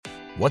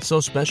What's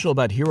so special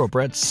about Hero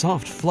Bread's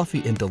soft,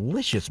 fluffy, and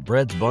delicious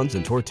breads, buns,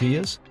 and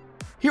tortillas?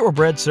 Hero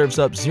Bread serves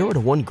up 0 to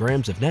 1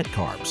 grams of net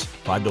carbs,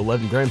 5 to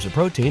 11 grams of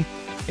protein,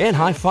 and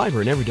high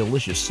fiber in every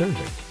delicious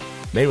serving.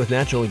 Made with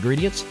natural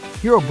ingredients,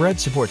 Hero Bread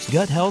supports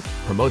gut health,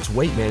 promotes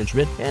weight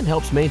management, and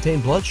helps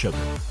maintain blood sugar.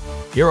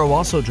 Hero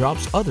also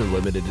drops other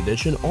limited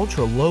edition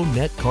ultra-low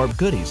net carb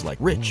goodies like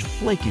rich,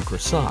 flaky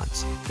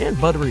croissants and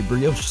buttery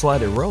brioche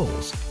slider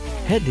rolls.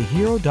 Head to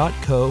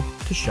hero.co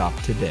to shop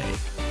today.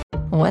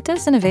 What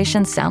does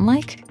innovation sound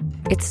like?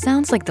 It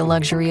sounds like the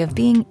luxury of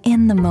being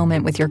in the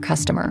moment with your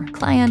customer,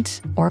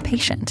 client, or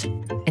patient.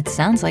 It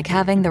sounds like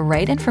having the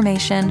right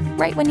information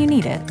right when you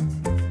need it.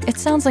 It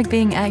sounds like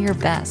being at your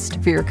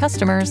best for your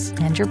customers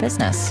and your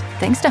business.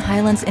 Thanks to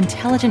Hyland's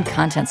intelligent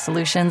content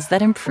solutions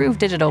that improve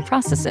digital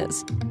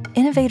processes,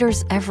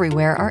 innovators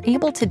everywhere are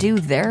able to do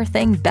their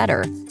thing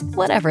better,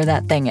 whatever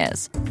that thing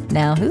is.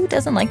 Now, who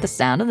doesn't like the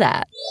sound of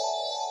that?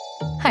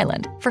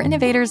 Hyland, for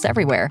innovators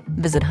everywhere.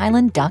 Visit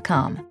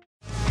hyland.com.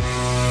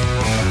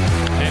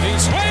 And he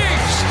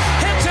swings,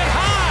 hits it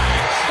high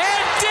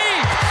and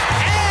deep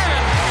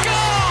and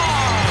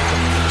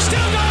gone.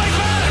 Still going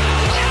back.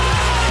 Out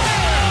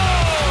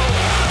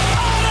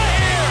of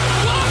here.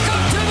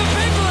 Welcome to the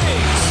big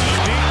leagues.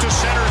 Deep to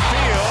center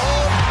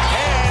field,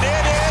 and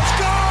it is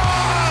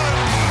gone.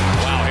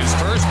 Wow, his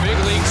first big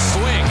league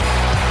swing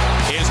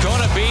is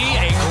going to be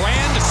a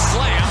grand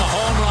slam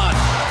home run.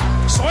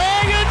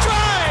 Swing and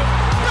drive.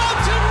 Route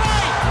to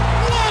right.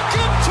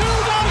 Welcome to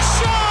the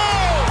show.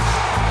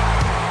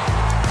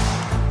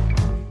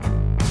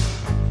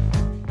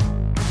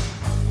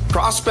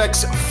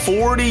 Prospects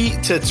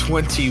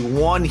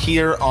 40-21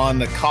 here on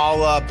the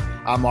call up.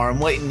 I'm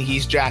Aram Layton.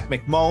 He's Jack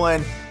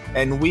McMullen.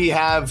 And we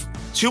have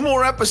 2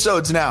 more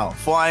episodes now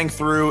flying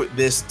through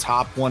this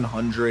top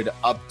 100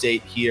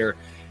 update here.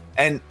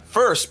 And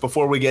first,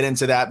 before we get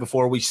into that,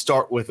 before we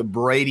start with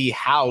Brady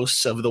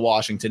House of the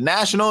Washington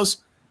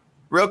Nationals,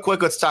 real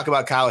quick, let's talk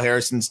about Kyle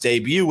Harrison's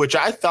debut, which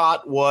I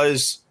thought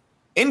was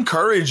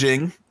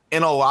encouraging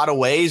in a lot of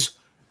ways,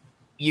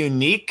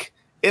 unique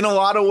in a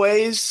lot of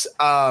ways.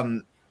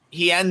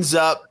 He ends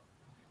up,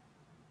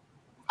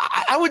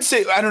 I would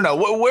say, I don't know,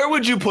 where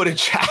would you put it,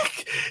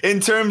 Jack, in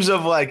terms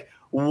of like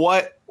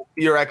what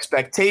your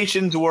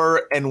expectations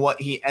were and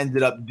what he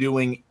ended up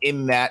doing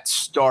in that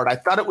start? I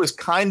thought it was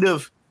kind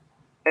of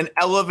an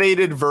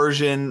elevated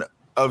version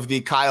of the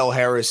Kyle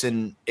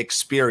Harrison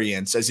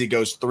experience as he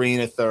goes 3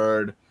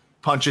 1/3,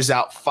 punches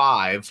out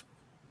 5,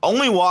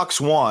 only walks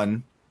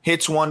 1,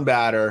 hits 1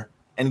 batter,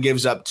 and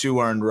gives up 2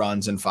 earned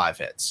runs and 5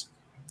 hits.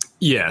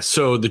 Yeah,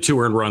 so the 2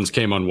 earned runs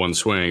came on 1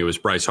 swing. It was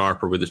Bryce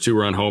Harper with a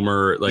 2-run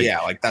homer.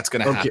 That's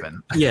going to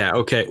happen. Yeah,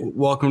 okay.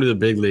 Welcome to the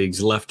big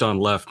leagues. Left on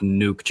left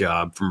nuke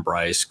job from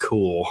Bryce.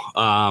 Cool.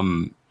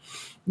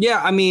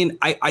 Yeah, I mean,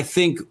 I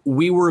think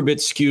we were a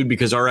bit skewed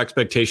because our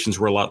expectations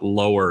were a lot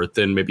lower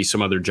than maybe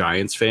some other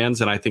Giants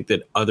fans. And I think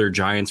that other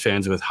Giants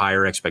fans with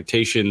higher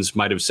expectations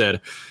might have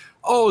said,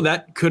 oh,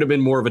 that could have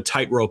been more of a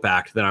tightrope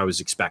act than I was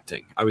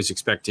expecting. I was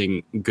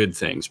expecting good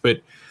things.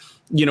 But,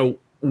 you know,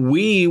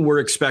 we were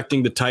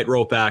expecting the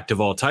tightrope act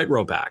of all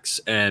tightrope acts.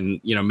 And,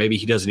 you know, maybe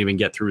he doesn't even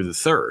get through the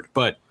 3rd.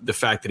 But the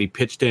fact that he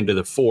pitched into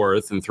the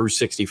 4th and threw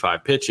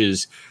 65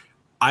 pitches,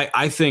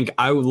 I think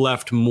I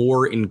left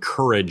more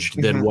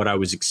encouraged than what I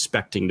was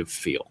expecting to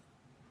feel.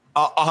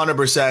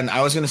 100%.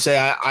 I was going to say,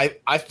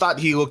 I thought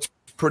he looked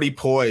pretty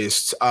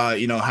poised,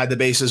 had the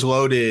bases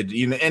loaded,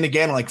 and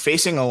again, like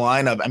facing a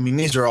lineup. I mean,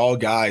 these are all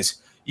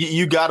guys.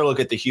 You got to look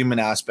at the human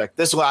aspect.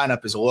 This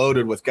lineup is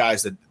loaded with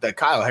guys that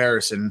Kyle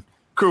Harrison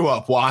grew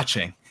up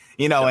watching,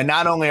 and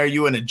not only are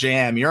you in a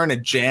jam, you're in a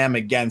jam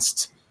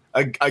against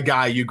a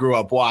guy you grew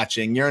up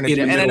watching. You're in a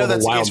jam. And I know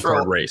that's a wild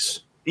card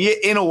race.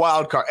 In a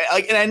wild card.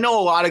 And I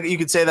know you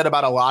could say that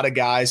about a lot of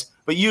guys,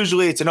 but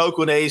usually it's an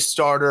Oakland A's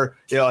starter.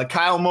 Like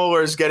Kyle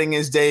Muller is getting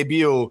his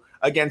debut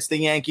against the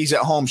Yankees at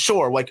home.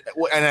 Sure.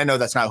 And I know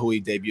that's not who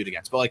he debuted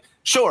against, but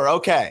sure.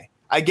 Okay.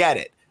 I get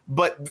it.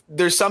 But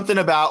there's something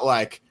about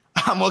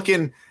I'm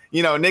looking,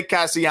 Nick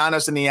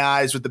Castellanos in the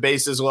eyes with the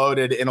bases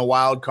loaded in a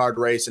wild card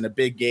race in a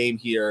big game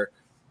here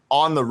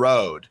on the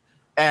road.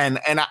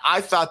 And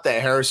I thought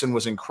that Harrison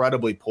was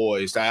incredibly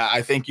poised.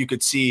 I think you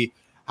could see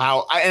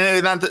how,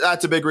 and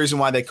that's a big reason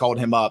why they called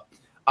him up.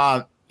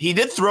 He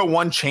did throw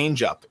 1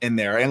 changeup in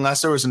there,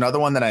 unless there was another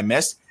one that I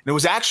missed. And it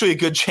was actually a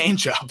good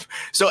changeup.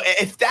 So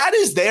if that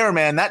is there,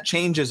 man, that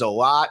changes a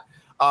lot.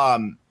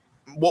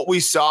 What we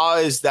saw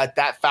is that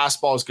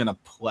fastball is going to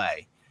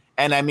play.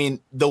 And I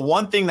mean, the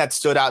one thing that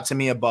stood out to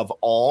me above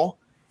all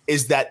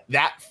is that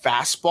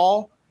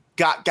fastball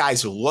got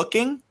guys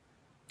looking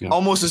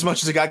almost as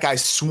much as it got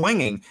guys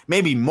swinging,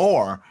 maybe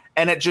more.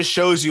 And it just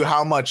shows you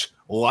how much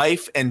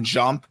life and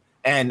jump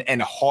and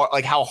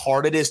hard, how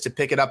hard it is to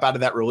pick it up out of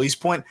that release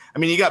point. I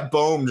mean, you got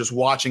Bohm just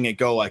watching it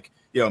go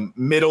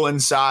middle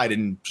inside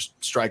and just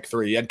strike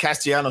 3. You had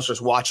Castellanos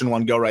just watching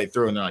one go right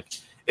through, and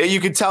you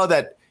could tell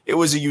that it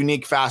was a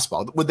unique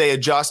fastball. Would they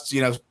adjust,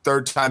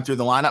 3rd time through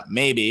the lineup?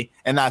 Maybe.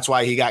 And that's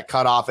why he got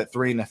cut off at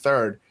 3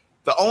 1/3.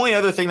 The only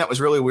other thing that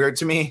was really weird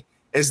to me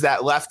is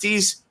that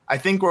lefties, I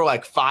think we're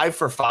like 5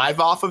 for 5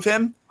 off of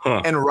him,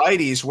 and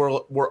righties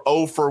were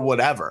 0 for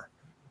whatever,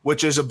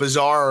 which is a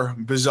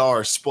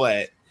bizarre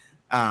split.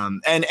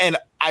 And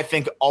I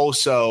think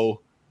also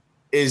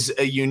is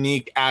a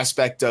unique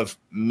aspect of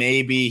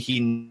maybe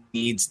he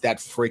needs that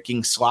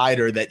freaking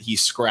slider that he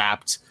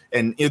scrapped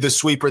and the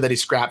sweeper that he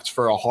scrapped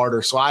for a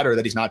harder slider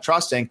that he's not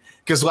trusting,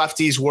 because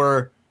lefties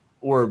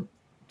were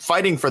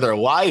fighting for their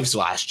lives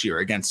last year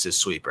against his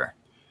sweeper.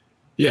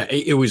 Yeah,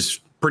 it was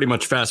pretty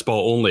much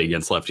fastball only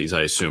against lefties,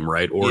 I assume,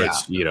 right? Or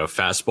it's,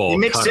 fastball. He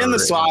mixed in the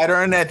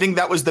slider, and I think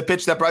that was the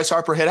pitch that Bryce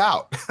Harper hit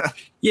out.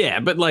 Yeah,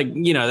 but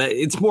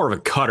it's more of a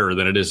cutter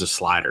than it is a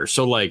slider.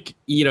 So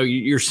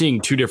you're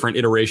seeing two different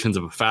iterations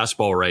of a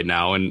fastball right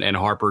now, and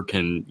Harper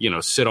can,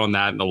 sit on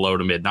that in the low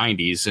to mid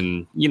 90s.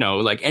 And,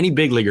 like any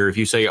big leaguer, if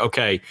you say,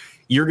 okay,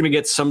 you're going to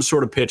get some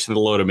sort of pitch in the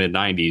low to mid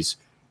 90s,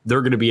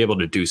 they're going to be able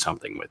to do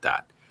something with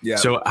that. Yeah.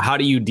 So how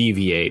do you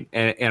deviate?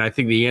 And I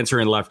think the answer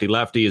in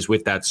lefty-lefty is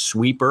with that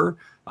sweeper.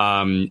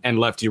 And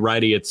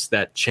lefty-righty, it's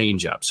that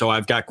changeup. So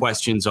I've got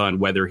questions on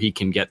whether he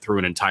can get through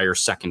an entire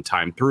second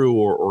time through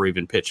or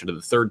even pitch into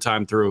the third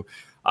time through.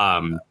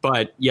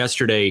 But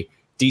yesterday,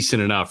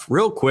 decent enough.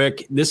 Real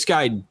quick, this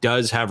guy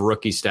does have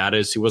rookie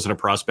status. He wasn't a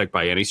prospect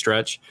by any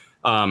stretch.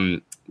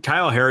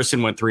 Kyle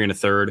Harrison went 3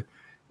 1/3.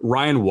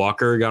 Ryan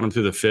Walker got him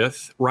through the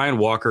 5th. Ryan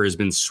Walker has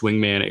been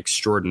swingman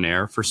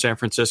extraordinaire for San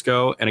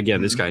Francisco. And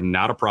again, this guy,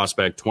 not a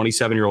prospect,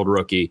 27-year-old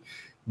rookie,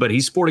 but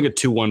he's sporting a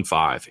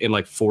 2.15 in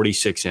like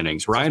 46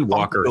 innings. Ryan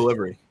Walker.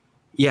 Delivery.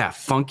 Yeah,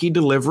 funky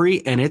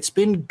delivery, and it's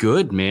been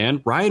good,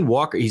 man. Ryan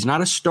Walker, he's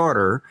not a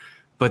starter,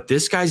 but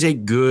this guy's a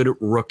good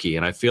rookie,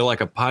 and I feel like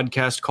a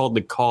podcast called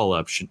The Call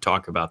Up should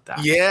talk about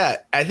that. Yeah,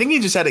 I think he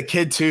just had a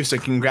kid too, so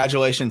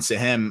congratulations to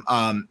him.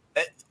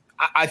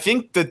 I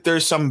think that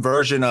there's some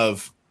version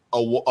of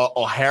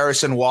a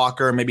Harrison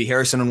Walker, maybe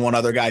Harrison and one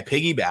other guy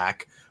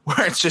piggyback,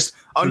 where it's just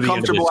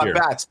uncomfortable at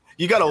bats.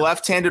 You got a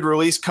left-handed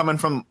release coming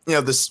from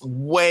this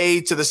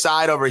way to the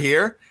side over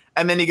here,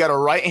 and then you got a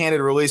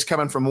right-handed release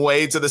coming from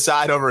way to the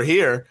side over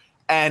here,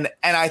 and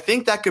I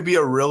think that could be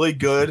a really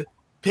good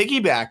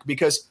piggyback,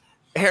 because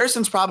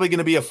Harrison's probably going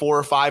to be a 4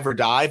 or 5 or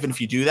dive, and if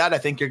you do that, I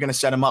think you're going to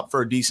set him up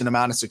for a decent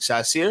amount of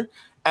success here.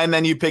 And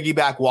then you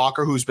piggyback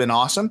Walker, who's been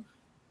awesome.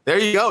 There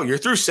you go. You're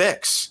through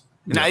 6.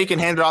 Now you can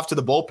hand it off to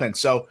the bullpen.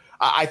 So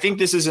I think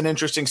this is an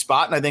interesting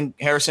spot, and I think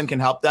Harrison can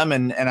help them.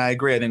 And I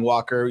agree. I think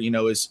Walker,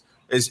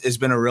 has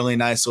been a really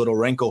nice little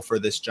wrinkle for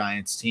this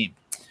Giants team.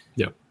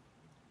 Yeah.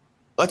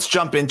 Let's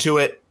jump into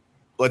it.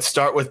 Let's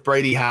start with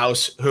Brady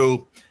House,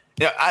 who,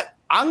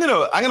 I'm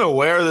gonna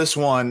wear this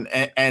one,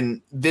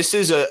 and this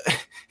is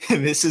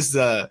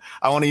I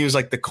want to use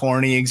like the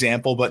corny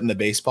example, but in the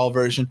baseball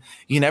version.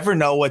 You never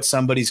know what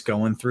somebody's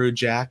going through,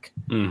 Jack.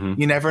 Mm-hmm.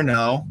 You never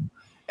know.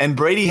 And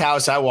Brady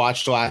House, I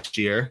watched last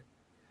year,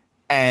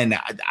 and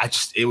I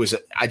just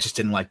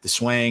didn't like the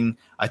swing.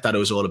 I thought it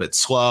was a little bit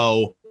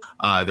slow.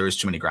 There was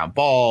too many ground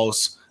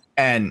balls,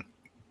 and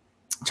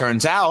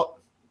turns out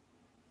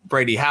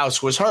Brady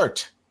House was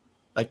hurt,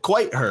 like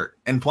quite hurt,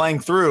 and playing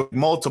through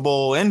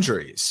multiple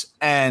injuries.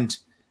 And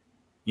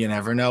you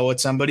never know what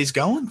somebody's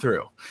going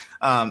through.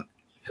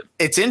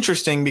 It's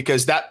interesting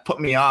because that put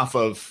me off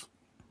of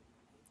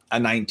a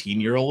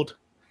 19-year-old.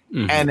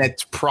 Mm-hmm. And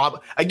it's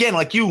again,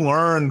 like you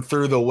learn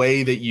through the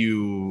way that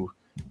you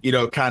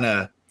kind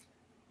of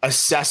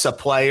assess a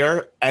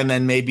player and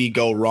then maybe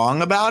go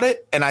wrong about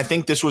it. And I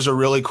think this was a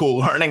really cool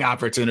learning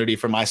opportunity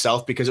for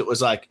myself, because it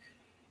was like,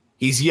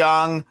 he's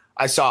young.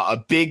 I saw a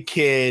big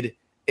kid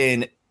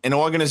in an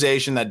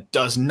organization that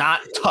does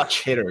not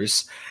touch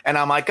hitters. And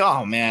I'm like,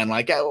 oh man,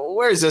 like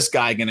where's this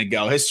guy going to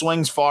go? His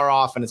swing's far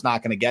off and it's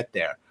not going to get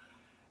there.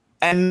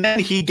 And then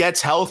he gets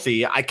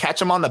healthy. I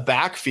catch him on the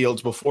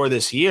backfields before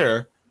this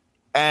year,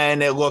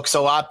 and it looks a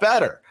lot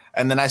better.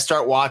 And then I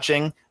start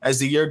watching as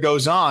the year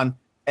goes on,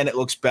 and it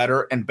looks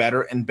better and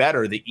better and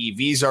better. The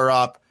EVs are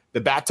up.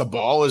 The bat to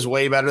ball is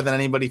way better than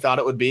anybody thought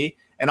it would be.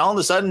 And all of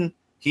a sudden,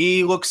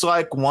 he looks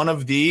like one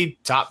of the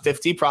top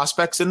 50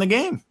 prospects in the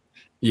game.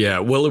 Yeah,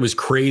 well, it was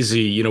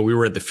crazy. We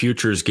were at the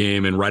Futures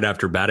game, and right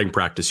after batting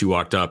practice, you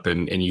walked up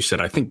and you said,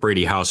 I think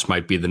Brady House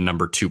might be the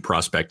number 2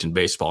 prospect in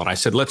baseball. And I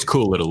said, let's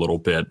cool it a little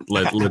bit.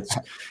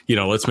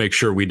 Let's make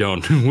sure we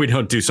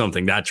don't do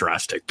something that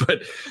drastic.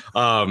 But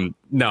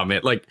no,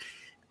 man,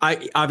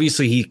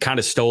 obviously he kind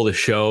of stole the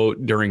show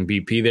during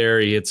BP there.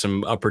 He hit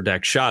some upper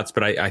deck shots,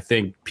 but I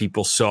think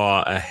people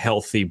saw a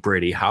healthy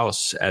Brady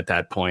House at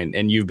that point.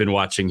 And you've been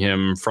watching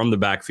him from the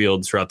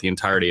backfield throughout the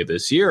entirety of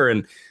this year.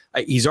 And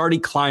he's already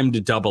climbed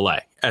to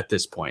Double-A at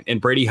this point. And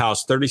Brady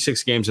House,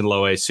 36 games in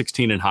Low A,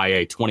 16 in High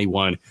A,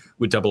 21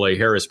 with Double-A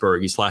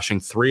Harrisburg. He's slashing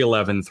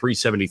 311,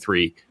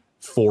 373,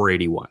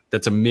 481.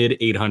 That's a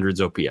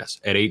mid-800s OPS.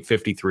 At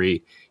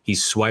 853,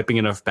 he's swiping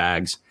enough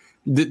bags.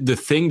 The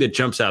thing that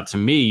jumps out to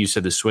me, you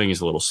said the swing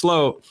is a little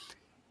slow.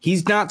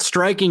 He's not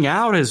striking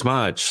out as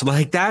much.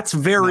 Like, that's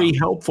very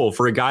helpful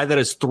for a guy that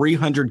has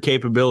 300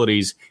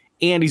 capabilities,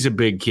 and he's a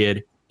big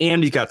kid,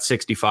 and he's got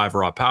 65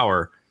 raw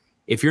power.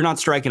 If you're not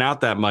striking out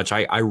that much,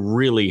 I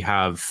really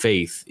have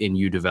faith in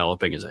you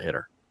developing as a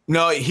hitter.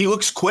 No, he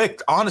looks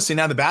quick. Honestly,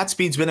 now the bat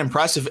speed's been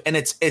impressive, and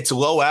it's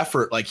low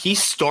effort. Like he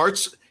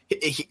starts,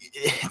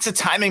 it's a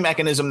timing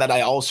mechanism that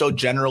I also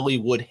generally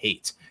would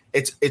hate.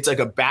 It's like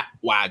a bat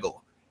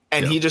waggle,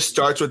 and he just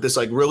starts with this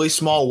like really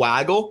small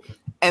waggle,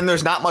 and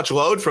there's not much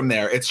load from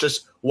there. It's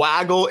just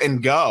waggle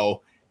and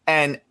go.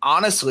 And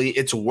honestly,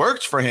 it's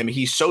worked for him.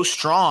 He's so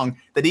strong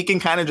that he can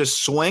kind of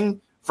just swing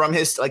from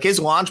his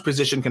launch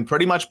position can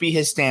pretty much be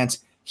his stance.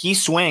 He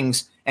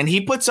swings and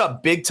he puts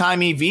up big time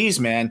EVs,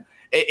 man.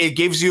 It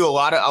gives you a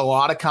lot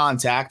of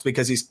contact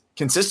because he's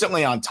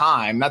consistently on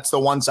time. That's the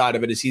one side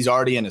of it, is he's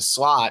already in his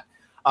slot.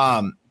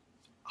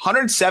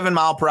 107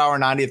 mile per hour,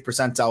 90th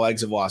percentile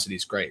exit velocity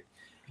is great.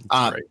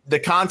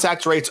 The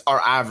contact rates are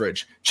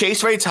average.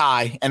 Chase rate's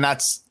high, and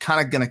that's kind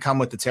of going to come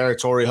with the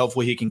territory.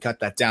 Hopefully he can cut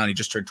that down. He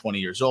just turned 20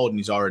 years old, and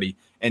he's already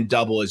in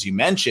double, as you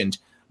mentioned.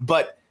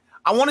 But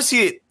I want to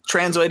see it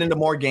translate into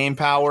more game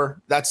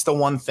power. That's the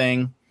one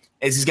thing.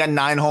 Is he's got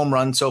 9 home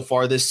runs so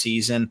far this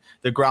season.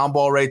 The ground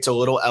ball rate's a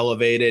little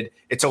elevated.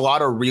 It's a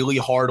lot of really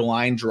hard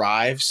line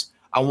drives.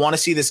 I want to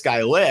see this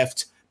guy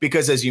lift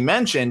because, as you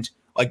mentioned,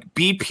 like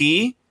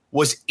BP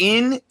was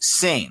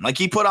insane. Like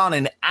he put on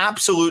an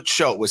absolute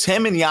show. It was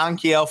him and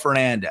Yanquiel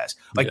Fernandez.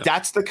 Like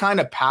that's the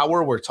kind of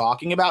power we're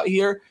talking about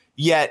here.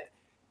 Yet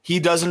he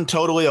doesn't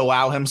totally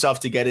allow himself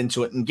to get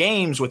into it in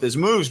games with his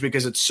moves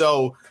because it's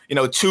so,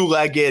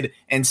 two-legged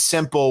and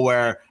simple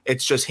where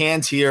it's just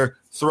hands here,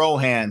 throw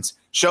hands.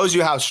 Shows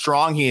you how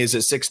strong he is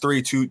at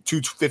 6'3",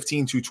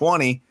 215,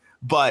 220.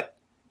 But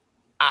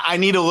I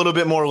need a little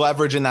bit more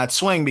leverage in that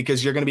swing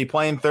because you're going to be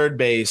playing third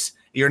base.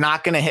 You're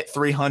not going to hit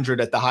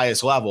 300 at the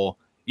highest level.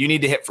 You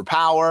need to hit for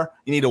power.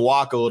 You need to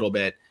walk a little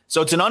bit.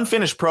 So it's an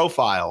unfinished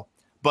profile,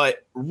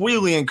 but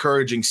really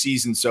encouraging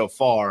season so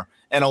far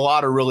and a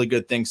lot of really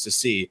good things to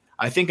see.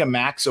 I think a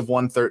max of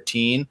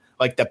 113,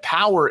 like the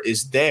power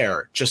is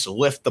there. Just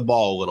lift the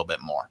ball a little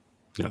bit more.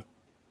 Yeah.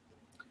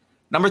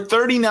 Number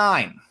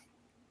 39.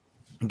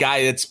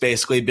 Guy that's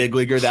basically a big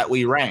leaguer that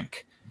we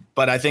rank,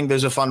 but I think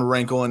there's a fun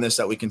wrinkle in this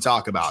that we can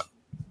talk about.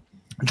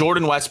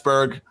 Jordan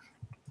Westburg,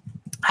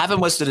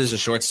 haven't listed as a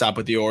shortstop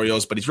with the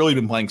Orioles, but he's really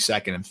been playing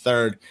second and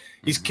third.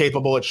 He's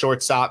capable at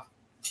shortstop.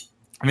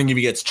 I think if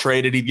he gets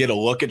traded, he'd get a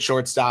look at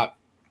shortstop.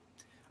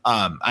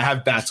 I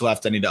have bats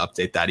left. I need to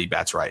update that. He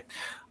bats right.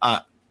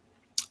 I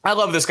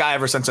love this guy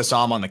ever since I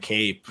saw him on the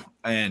Cape,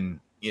 and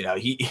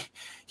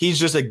he's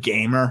just a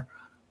gamer.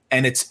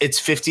 And it's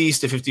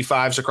 50s to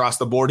 55s across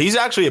the board. He's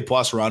actually a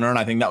plus runner, and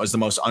I think that was the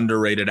most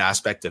underrated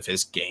aspect of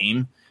his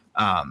game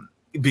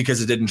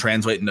because it didn't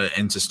translate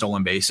into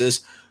stolen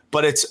bases.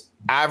 But it's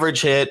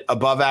average hit,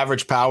 above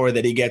average power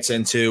that he gets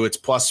into. It's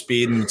plus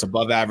speed, and it's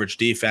above average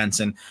defense.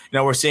 And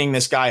we're seeing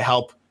this guy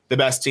help the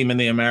best team in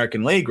the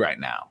American League right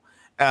now.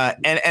 And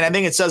I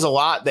think it says a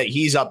lot that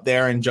he's up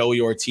there and Joey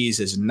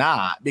Ortiz is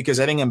not, because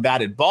I think in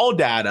batted ball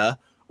data,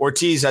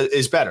 Ortiz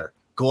is better.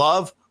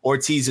 Glove,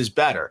 Ortiz is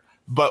better.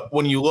 But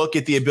when you look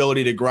at the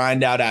ability to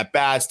grind out at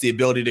bats, the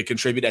ability to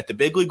contribute at the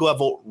big league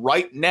level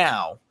right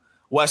now,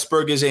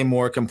 Westburg is a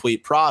more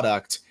complete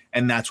product,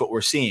 and that's what we're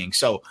seeing.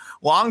 So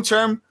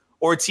long-term,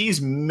 Ortiz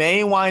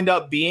may wind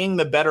up being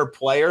the better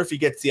player if he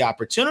gets the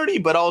opportunity,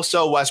 but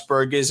also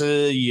Westburg is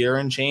a year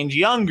and change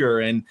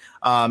younger and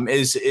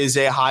is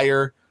a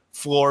higher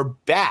floor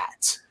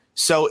bat.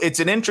 So it's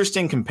an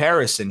interesting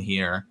comparison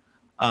here.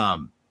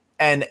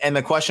 And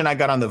the question I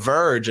got on The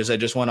Verge as I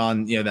just went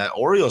on, that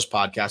Orioles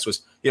podcast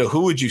was,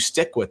 who would you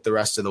stick with the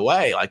rest of the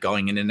way, like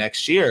going into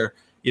next year,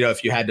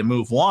 if you had to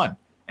move one?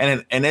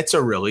 And it's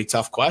a really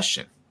tough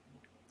question.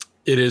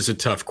 It is a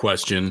tough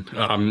question.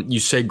 You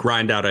say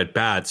grind out at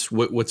bats.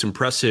 What's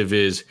impressive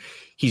is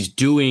he's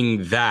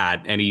doing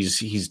that, and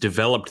he's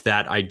developed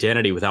that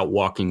identity without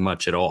walking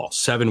much at all.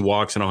 7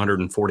 walks and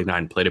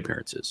 149 plate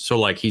appearances. So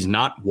like he's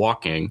not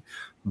walking,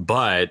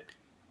 but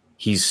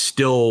he's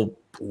still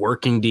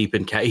working deep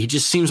and he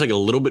just seems like a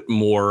little bit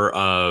more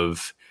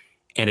of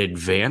an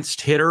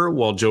advanced hitter,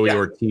 while Joey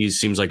Ortiz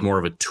seems like more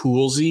of a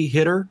toolsy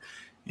hitter.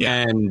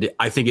 Yeah. And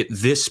I think at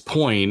this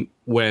point,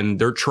 when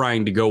they're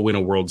trying to go win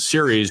a World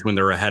Series, when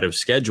they're ahead of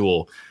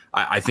schedule,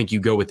 I think you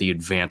go with the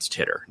advanced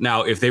hitter.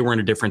 Now, if they were in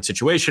a different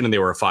situation and they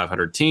were a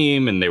 500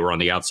 team and they were on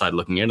the outside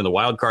looking into the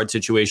wild card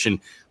situation,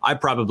 I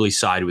probably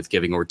side with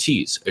giving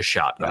Ortiz a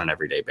shot on an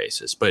everyday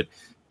basis. But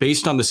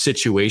based on the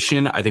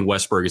situation, I think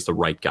Westburg is the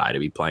right guy to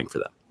be playing for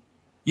them.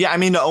 Yeah, I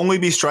mean, to only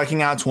be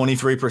striking out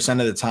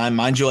 23% of the time,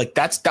 mind you, like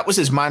that was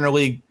his minor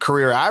league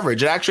career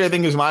average. And actually, I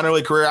think his minor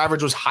league career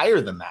average was higher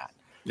than that.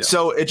 Yeah.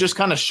 So it just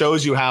kind of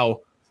shows you how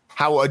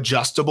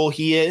adjustable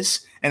he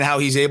is and how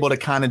he's able to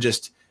kind of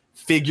just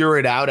figure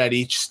it out at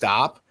each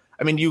stop.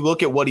 I mean, you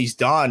look at what he's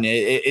done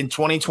in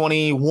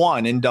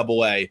 2021 in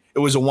AA, it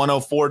was a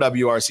 104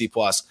 WRC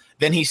plus.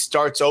 Then he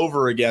starts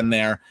over again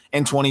there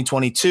in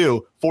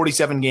 2022,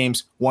 47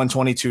 games,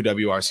 122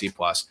 WRC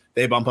plus.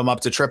 They bump him up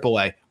to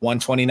AAA,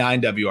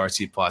 129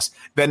 WRC plus.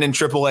 Then in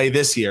AAA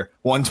this year,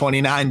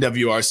 129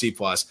 WRC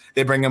plus.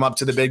 They bring him up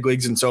to the big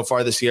leagues, and so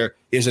far this year,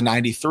 he has a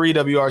 93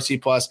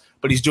 WRC plus.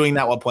 But he's doing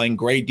that while playing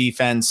great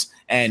defense.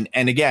 And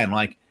again,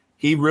 like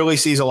he really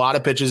sees a lot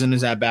of pitches in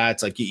his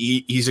at-bats. Like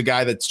he's a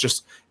guy that's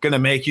just going to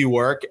make you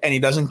work, and he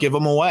doesn't give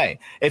them away.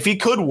 If he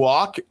could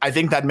walk, I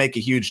think that'd make a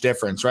huge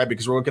difference, right?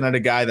 Because we're looking at a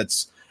guy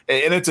that's –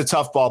 and it's a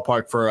tough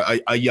ballpark for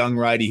a young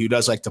righty who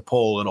does like to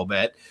pull a little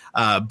bit.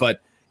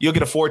 But you'll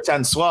get a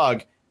 410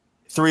 slug,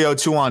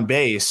 302 on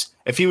base.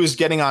 If he was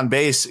getting on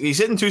base – he's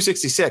hitting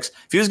 266.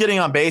 If he was getting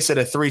on base at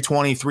a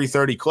 320,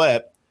 330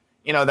 clip,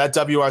 that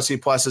WRC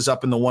plus is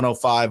up in the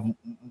 105,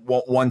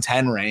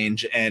 110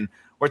 range, and –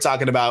 we're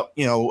talking about,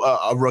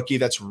 a rookie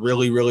that's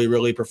really, really,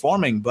 really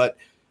performing. But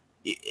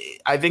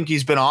I think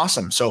he's been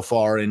awesome so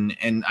far. And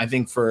I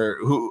think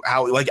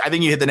I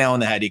think you hit the nail on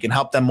the head. He can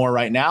help them more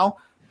right now.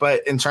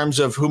 But in terms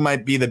of who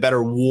might be the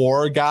better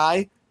WAR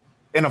guy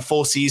in a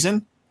full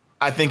season,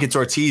 I think it's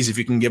Ortiz if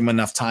you can give him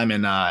enough time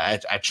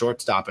at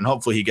shortstop. And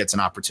hopefully he gets an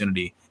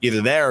opportunity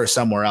either there or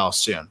somewhere else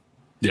soon.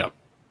 Yeah.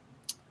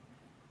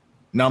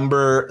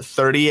 Number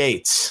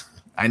 38.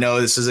 I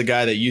know this is a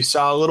guy that you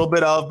saw a little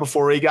bit of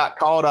before he got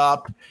called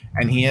up,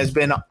 and he has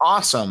been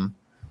awesome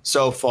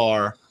so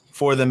far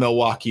for the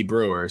Milwaukee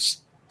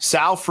Brewers.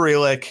 Sal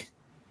Frelick,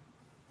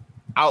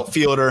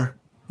 outfielder,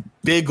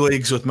 big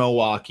leagues with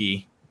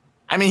Milwaukee.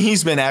 I mean,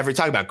 he's been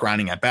talk about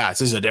grinding at bats.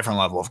 This is a different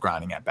level of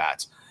grinding at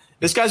bats.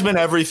 This guy's been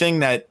everything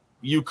that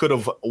you could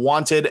have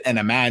wanted and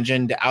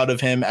imagined out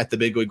of him at the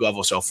big league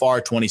level so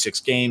far.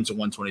 26 games, a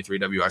 123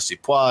 WRC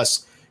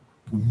plus,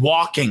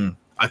 walking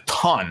a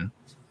ton,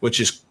 which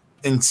is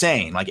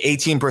insane, like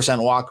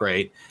 18% walk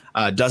rate,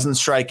 doesn't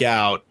strike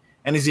out,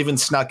 and he's even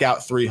snuck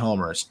out 3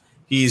 homers.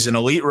 He's an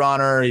elite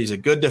runner. He's a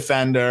good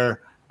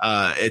defender.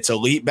 It's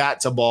elite bat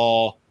to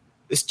ball.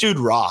 This dude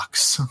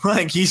rocks.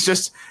 Like, he's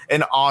just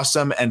an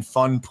awesome and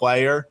fun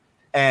player,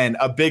 and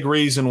a big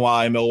reason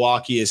why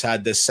Milwaukee has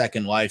had this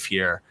second life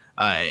here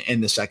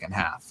in the second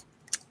half.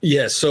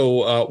 Yeah,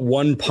 so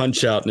 1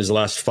 punch out in his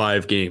last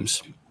 5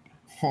 games.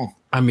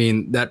 I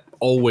mean, that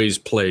always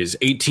plays.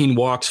 18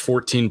 walks,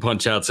 14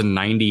 punch outs, and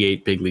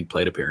 98 big league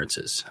plate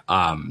appearances.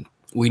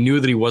 We knew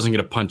that he wasn't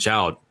going to punch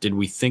out. Did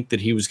we think that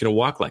he was going to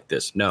walk like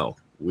this? No,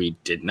 we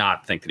did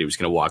not think that he was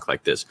going to walk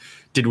like this.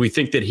 Did we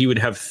think that he would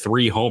have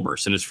 3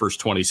 homers in his first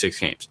 26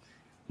 games?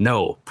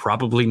 No,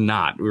 probably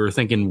not. We were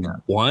thinking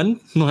 1.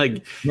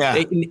 Like,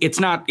 it's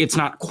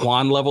not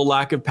Quan level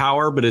lack of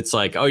power, but it's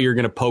like, oh, you're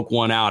going to poke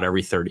 1 out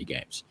every 30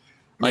 games.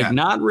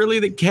 Not really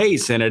the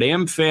case. And at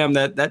AmFam,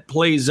 that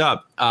plays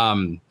up.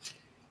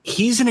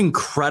 He's an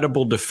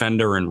incredible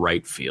defender in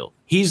right field.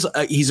 He's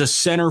a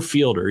center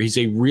fielder. He's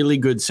a really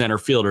good center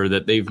fielder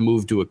that they've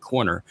moved to a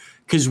corner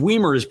because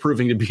Weimer is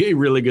proving to be a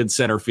really good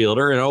center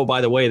fielder. And, oh, by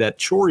the way, that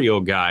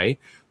Chourio guy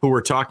who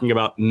we're talking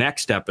about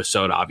next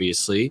episode,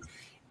 obviously,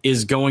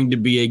 is going to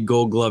be a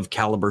Gold Glove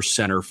caliber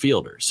center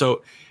fielder.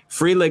 So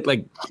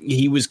Frelick,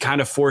 he was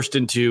kind of forced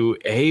into,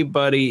 hey,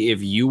 buddy,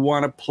 if you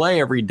want to play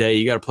every day,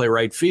 you got to play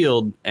right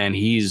field, and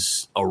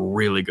he's a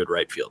really good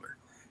right fielder.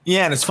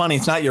 Yeah, and it's funny.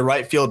 It's not your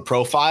right field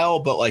profile,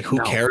 but, who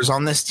cares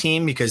on this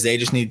team because they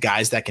just need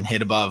guys that can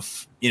hit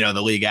above,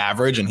 the league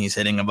average, and he's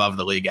hitting above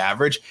the league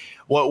average.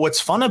 What's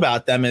fun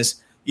about them is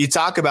you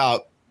talk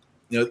about,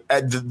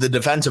 the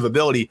defensive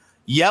ability.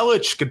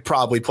 Yelich could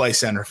probably play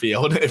center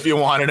field if you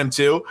wanted him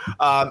to.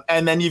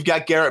 And then you've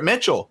got Garrett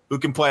Mitchell, who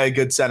can play a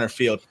good center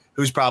field,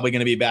 who's probably going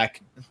to be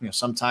back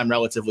sometime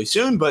relatively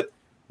soon. But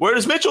where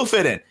does Mitchell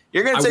fit in?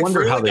 You're going to take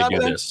wonder Frelick how they do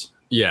then? this.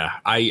 Yeah,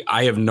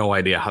 I have no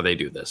idea how they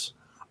do this.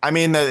 I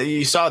mean,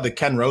 you saw the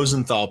Ken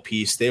Rosenthal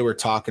piece. They were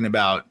talking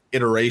about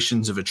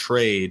iterations of a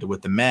trade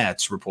with the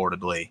Mets,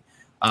 reportedly,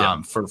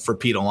 for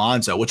Pete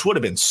Alonso, which would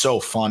have been so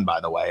fun, by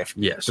the way.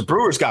 If the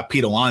Brewers got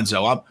Pete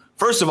Alonso,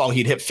 first of all,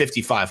 he'd hit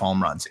 55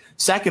 home runs.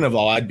 Second of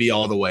all, I'd be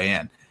all the way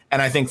in. And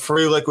I think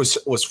Frelick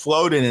was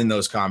floated in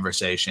those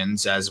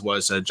conversations, as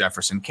was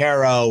Jefferson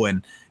Caro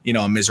and,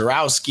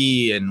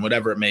 Mizorowski and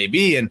whatever it may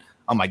be. And,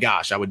 oh, my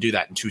gosh, I would do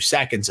that in 2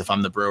 seconds if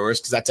I'm the Brewers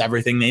because that's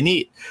everything they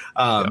need.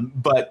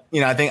 But,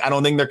 I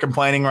don't think they're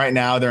complaining right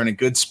now. They're in a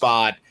good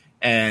spot.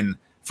 And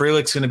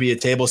Frelick's going to be a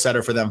table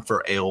setter for them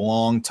for a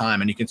long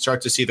time. And you can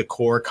start to see the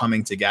core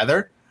coming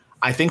together.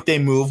 I think they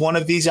move one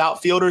of these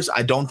outfielders.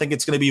 I don't think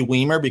it's going to be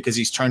Weimer because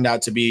he's turned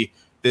out to be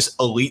this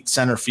elite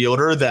center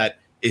fielder that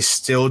is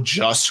still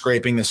just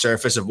scraping the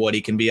surface of what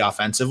he can be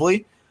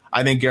offensively.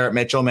 I think Garrett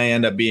Mitchell may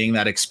end up being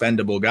that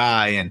expendable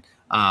guy, and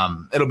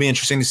it'll be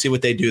interesting to see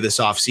what they do this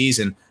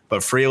offseason.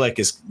 But Frelick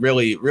is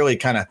really, really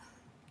kind of,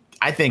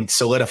 I think,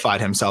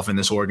 solidified himself in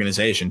this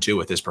organization, too,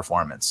 with his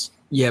performance.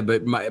 Yeah,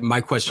 but my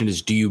question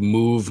is, do you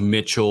move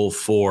Mitchell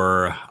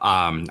for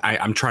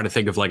I'm trying to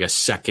think of like a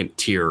second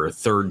tier or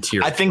third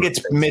tier. I think it's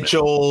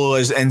Mitchell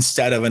is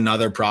instead of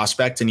another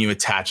prospect, and you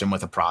attach him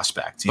with a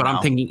prospect. But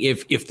I'm thinking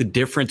if the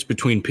difference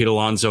between Pete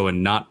Alonso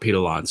and not Pete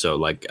Alonso,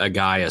 like a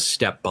guy a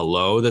step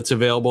below that's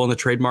available in the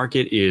trade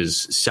market,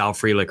 is Sal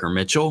Frelick or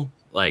Mitchell,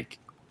 like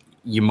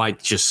you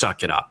might just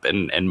suck it up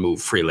and move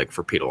Frelick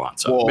for Pete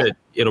Alonso. Well,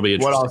 it'll be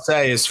interesting. What I'll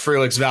say is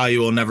Frelick's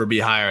value will never be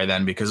higher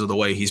than because of the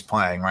way he's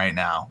playing right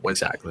now.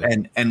 Exactly.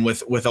 And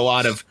with a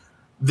lot of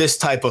this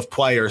type of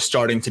player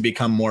starting to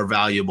become more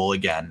valuable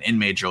again in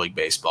Major League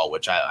Baseball,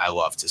 which I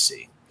love to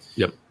see.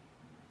 Yep.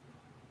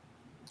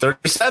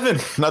 37,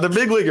 another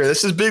big leaguer.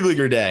 This is big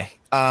leaguer day.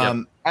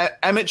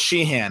 Emmett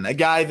Sheehan, a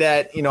guy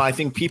that, I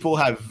think people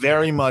have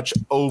very much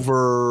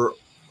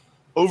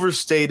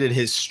overstated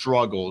his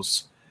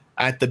struggles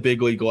at the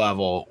big league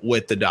level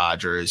with the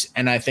Dodgers.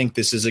 And I think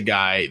this is a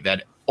guy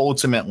that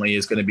ultimately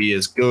is going to be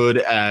as good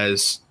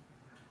as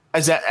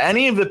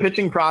any of the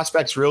pitching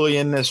prospects really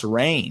in this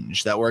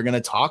range that we're going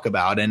to talk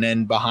about. And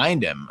then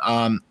behind him,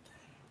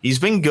 he's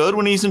been good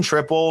when he's in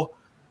triple.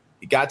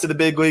 He got to the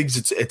big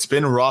leagues. It's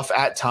been rough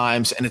at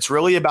times, and it's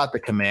really about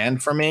the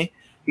command for me.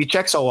 He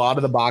checks a lot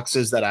of the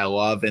boxes that I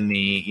love in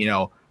the,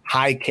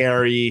 high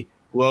carry,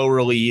 low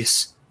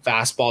release,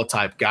 fastball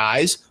type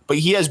guys, but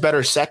he has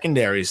better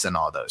secondaries than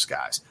all those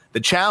guys. The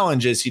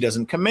challenge is he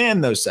doesn't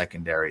command those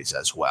secondaries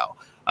as well.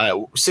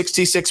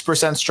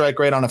 66% strike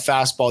rate on a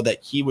fastball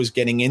that he was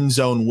getting in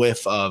zone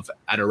whiff of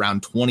at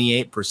around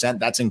 28%.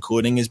 That's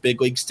including his big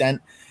league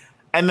stint.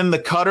 And then the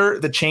cutter,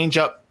 the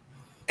changeup,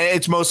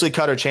 it's mostly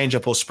cutter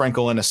changeup. Will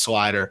sprinkle in a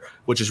slider,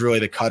 which is really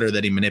the cutter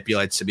that he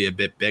manipulates to be a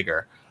bit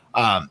bigger.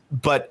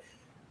 But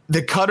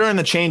the cutter and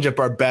the changeup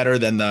are better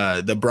than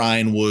the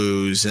Brian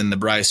Woos and the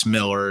Bryce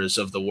Millers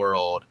of the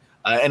world.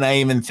 And I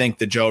even think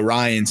the Joe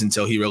Ryans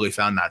until he really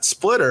found that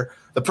splitter.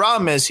 The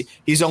problem is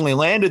he's only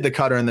landed the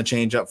cutter and the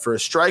changeup for a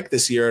strike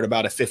this year at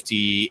about a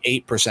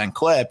 58%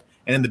 clip.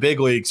 And in the big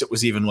leagues, it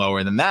was even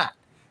lower than that.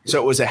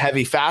 So it was a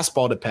heavy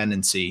fastball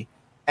dependency.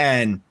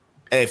 And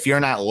if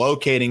you're not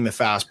locating the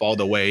fastball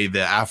the way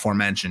the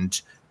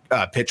aforementioned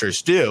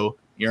pitchers do,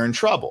 you're in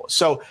trouble.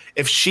 So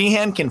if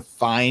Sheehan can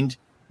find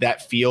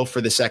that feel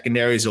for the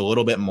secondaries a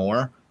little bit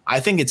more, I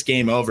think it's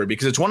game over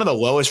because it's one of the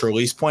lowest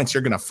release points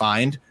you're going to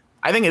find.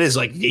 I think it is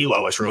like the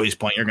lowest release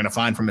point you're going to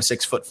find from a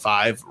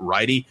 6'5"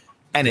 righty,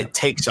 and it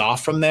takes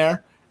off from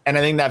there. And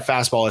I think that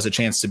fastball has a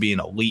chance to be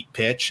an elite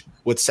pitch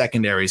with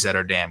secondaries that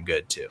are damn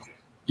good too.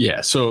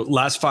 Yeah, so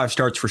last 5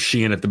 starts for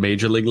Sheehan at the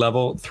major league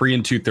level,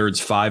 3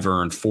 2/3, 5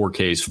 earned, 4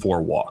 Ks,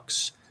 4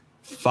 walks.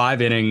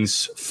 5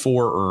 innings,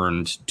 4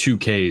 earned, 2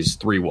 Ks,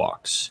 3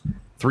 walks.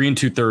 3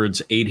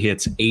 2/3, 8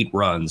 hits, 8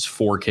 runs,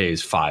 4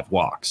 Ks, 5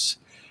 walks.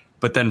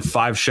 But then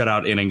 5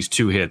 shutout innings,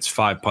 2 hits,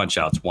 5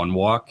 punch-outs, 1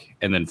 walk.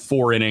 And then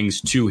 4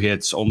 innings, 2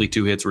 hits, only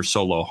 2 hits were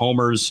solo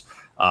homers,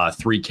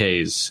 3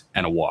 Ks,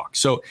 and a walk.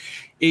 So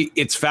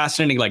it's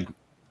fascinating, like,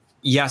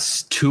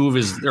 yes, 2 of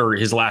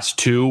his last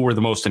 2 were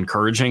the most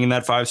encouraging in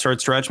that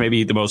 5-start stretch.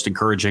 Maybe the most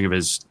encouraging of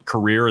his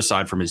career,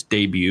 aside from his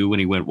debut when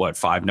he went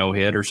 5 no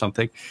hit or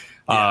something.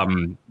 Yeah.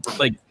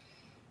 Like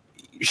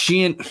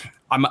Sheehan,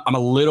 I'm a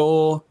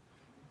little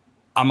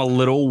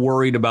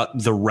worried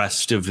about the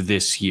rest of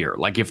this year.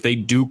 Like if they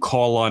do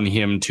call on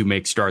him to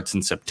make starts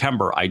in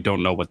September, I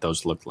don't know what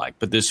those look like.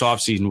 But this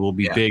offseason will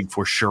be big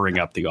for shoring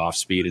up the off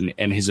speed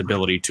and his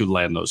ability to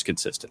land those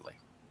consistently.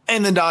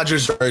 And the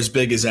Dodgers are as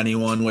big as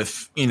anyone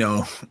with,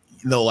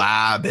 the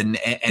lab and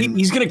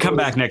he's going to come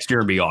back next year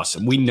and be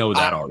awesome. We know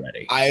that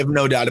already. I have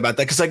no doubt about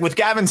that. Cause like with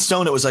Gavin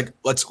Stone, it was like,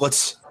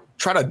 let's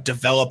try to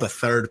develop a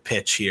third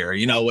pitch here.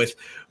 With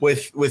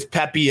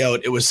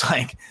Pepiot, it was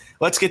like,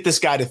 let's get this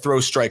guy to throw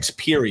strikes,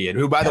 period.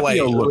 Who, by the way,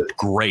 looked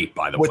great,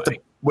 by the way.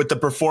 With the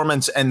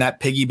performance and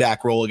that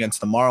piggyback roll against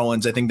the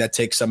Marlins, I think that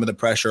takes some of the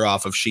pressure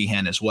off of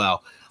Sheehan as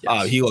well.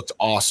 Yes. He looked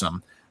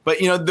awesome. But,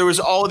 there was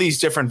all of these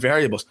different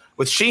variables.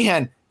 With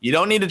Sheehan, you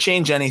don't need to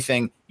change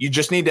anything. You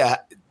just need to,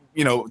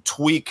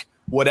 tweak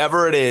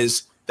whatever it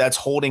is that's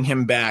holding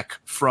him back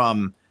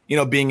from,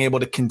 being able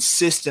to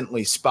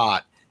consistently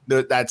spot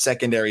that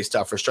secondary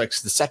stuff for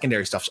strikes. The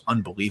secondary stuff's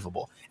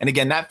unbelievable. And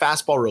again, that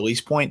fastball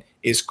release point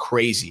is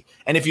crazy.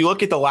 And if you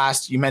look at the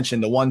last, you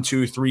mentioned the 1,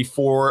 2, 3,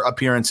 4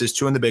 appearances,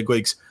 2 in the big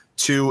leagues,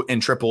 2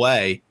 in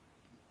AAA,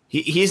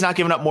 he's not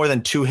given up more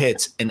than 2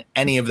 hits in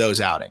any of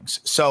those outings.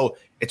 So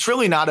it's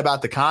really not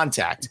about the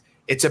contact.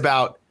 It's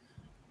about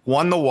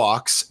 1, the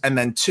walks, and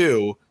then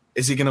 2,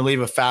 is he going to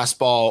leave a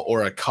fastball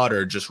or a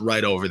cutter just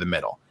right over the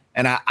middle?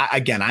 And I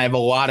have a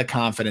lot of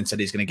confidence that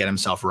he's going to get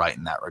himself right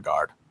in that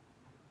regard.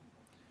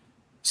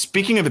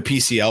 Speaking of the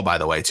PCL, by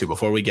the way, too,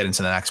 before we get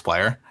into the next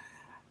player,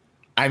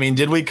 I mean,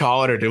 did we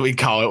call it or did we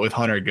call it with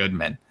Hunter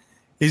Goodman?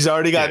 He's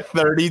already got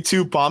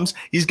 32 pumps.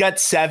 He's got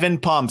 7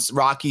 pumps,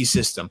 Rocky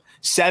system,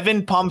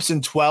 7 pumps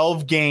in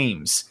 12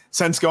 games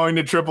since going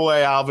to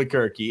AAA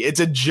Albuquerque. It's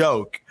a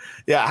joke,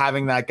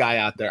 having that guy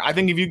out there. I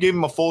think if you gave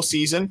him a full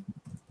season,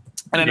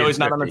 and I know he's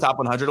not on the top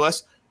 100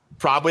 list,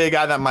 probably a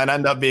guy that might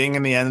end up being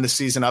in the end of the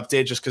season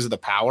update just because of the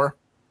power.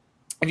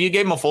 If you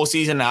gave him a full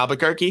season in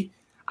Albuquerque,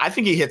 I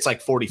think he hits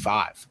like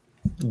 45.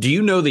 Do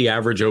you know the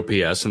average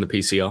OPS in the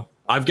PCL?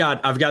 I've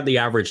got the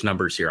average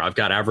numbers here. I've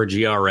got average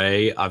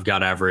ERA. I've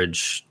got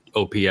average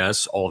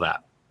OPS, all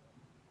that.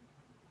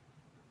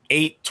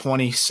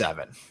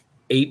 827.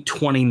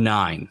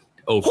 829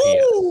 OPS.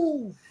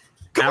 Ooh,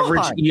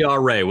 average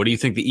ERA. What do you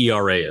think the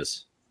ERA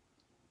is?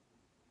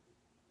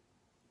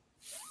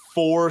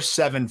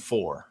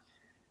 4.74.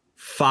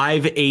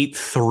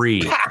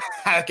 5.83.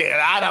 Okay,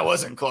 that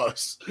wasn't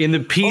close. In the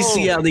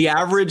PCL, the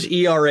average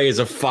ERA is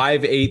a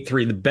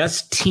 5.83. The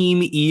best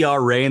team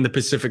ERA in the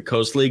Pacific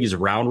Coast League is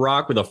Round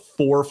Rock with a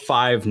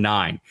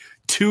 4.59.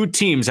 2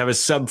 teams have a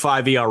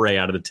sub-5 ERA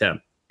out of the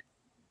 10.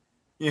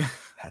 Yeah,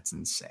 that's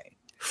insane.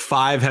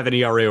 5 have an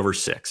ERA over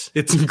 6.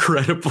 It's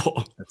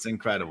incredible. That's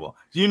incredible.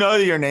 Do you know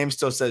that your name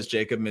still says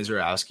Jacob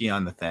Mizorowski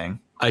on the thing?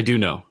 I do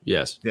know.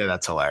 Yes. Yeah,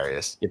 that's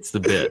hilarious. It's the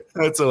bit.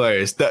 That's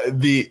hilarious.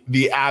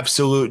 The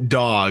absolute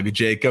dog,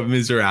 Jacob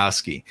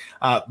Mizorowski.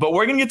 But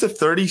we're going to get to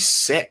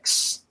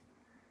 36,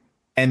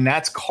 and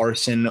that's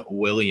Carson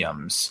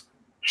Williams,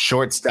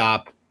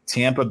 shortstop,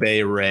 Tampa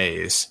Bay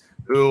Rays,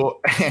 who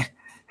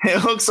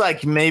it looks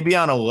like maybe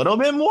on a little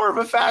bit more of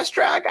a fast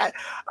track.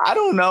 I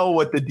don't know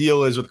what the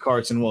deal is with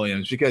Carson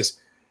Williams, because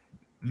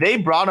they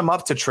brought him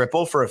up to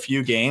triple for a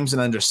few games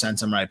and then just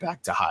sent him right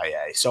back to high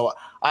A. So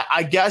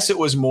I guess it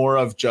was more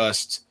of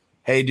just,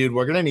 hey, dude,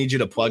 we're going to need you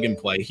to plug and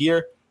play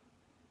here.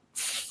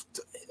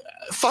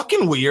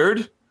 Fucking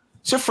weird.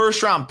 It's a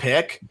first-round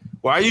pick.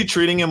 Why are you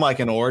treating him like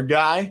an org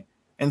guy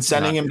and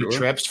sending him to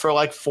trips for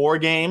like 4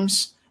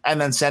 games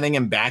and then sending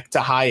him back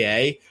to high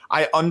A?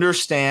 I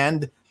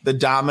understand the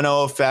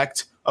domino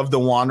effect of the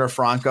Wander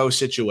Franco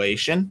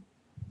situation,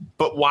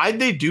 but why'd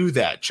they do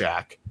that,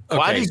 Jack?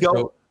 Why'd he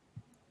go?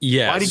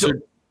 Yeah.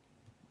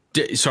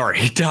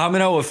 Sorry.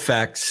 Domino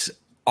effects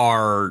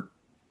are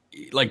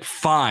like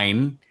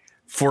fine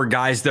for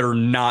guys that are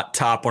not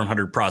top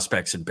 100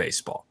 prospects in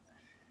baseball.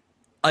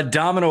 A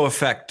domino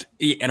effect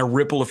and a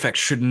ripple effect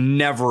should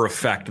never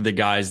affect the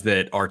guys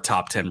that are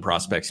top 10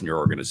 prospects in your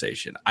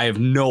organization. I have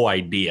no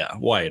idea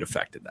why it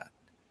affected that.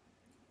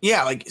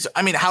 Yeah. Like,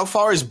 I mean, how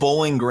far is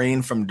Bowling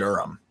Green from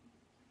Durham?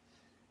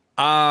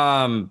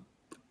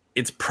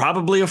 It's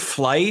probably a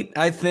flight.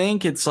 I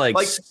think it's like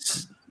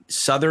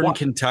Southern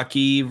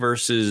Kentucky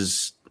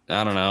versus,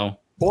 I don't know.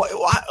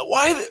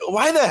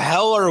 Why the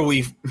hell are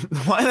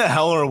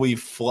we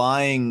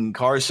flying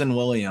Carson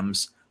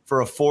Williams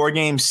for a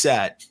 4-game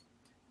set,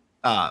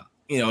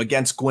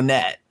 against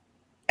Gwinnett,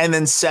 and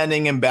then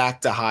sending him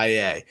back to high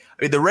A? I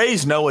mean, the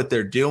Rays know what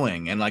they're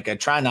doing, and like I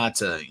try not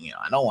to,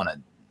 I don't want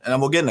to, and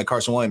we'll get into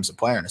Carson Williams, the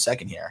player, in a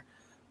second here.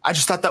 I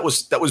just thought that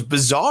was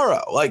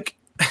bizarro. Like,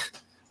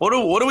 what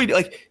do we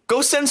like?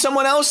 Go send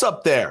someone else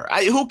up there.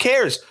 Who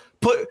cares?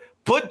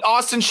 Put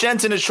Austin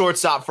Shenton at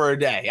shortstop for a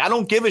day. I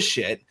don't give a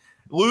shit.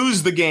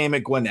 Lose the game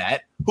at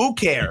Gwinnett. Who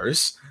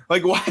cares?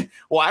 Like,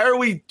 why are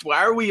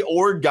we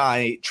org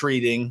guy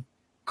treating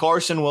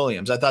Carson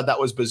Williams? I thought that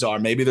was bizarre.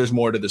 Maybe there's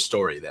more to the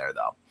story there,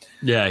 though.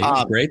 Yeah, he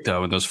was great,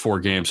 though, in those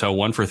 4 games. How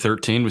 1 for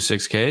 13 with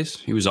 6 Ks?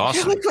 He was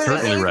awesome.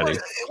 Certainly ready.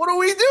 What are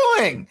we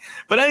doing?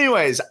 But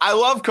anyways, I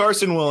love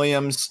Carson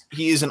Williams.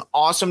 He is an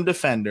awesome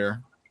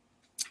defender.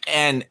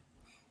 And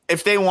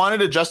if they wanted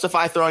to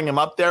justify throwing him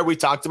up there, we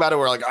talked about it.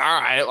 We're like,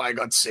 all right, like,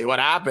 let's see what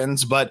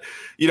happens. But,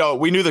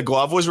 we knew the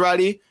glove was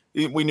ready.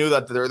 We knew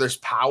that there's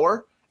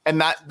power.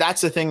 And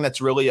that's the thing that's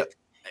really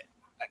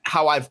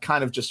how I've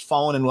kind of just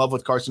fallen in love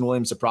with Carson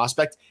Williams, the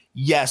prospect.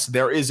 Yes,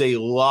 there is a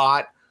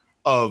lot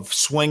of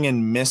swing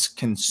and miss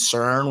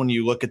concern when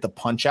you look at the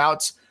punch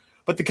outs,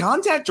 but the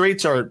contact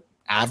rates are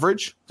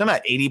average. I'm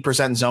at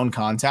 80% zone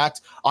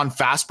contact. On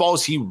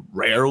fastballs, he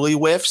rarely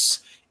whiffs.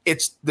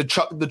 It's the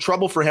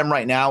trouble for him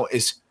right now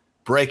is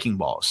breaking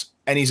balls,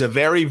 and he's a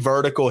very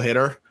vertical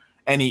hitter,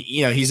 and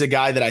he's a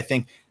guy that I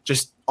think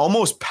just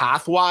almost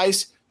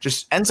pathwise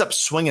just ends up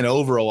swinging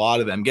over a lot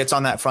of them, gets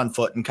on that front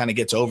foot and kind of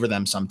gets over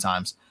them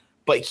sometimes,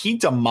 but he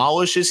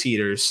demolishes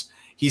heaters.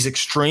 He's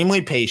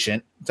extremely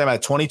patient. It's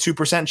about a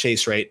 22%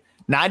 chase rate,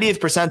 90th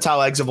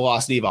percentile exit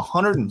velocity of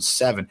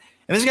 107. And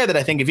this is a guy that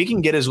I think if he can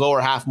get his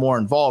lower half more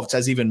involved,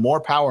 has even more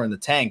power in the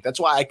tank. That's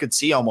why I could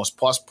see almost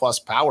plus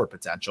power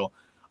potential.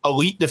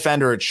 Elite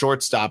defender at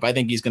shortstop. I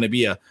think he's going to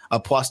be a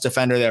plus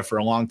defender there for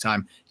a long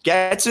time.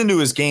 Gets into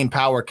his game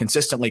power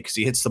consistently because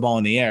he hits the ball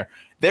in the air.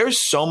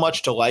 There's so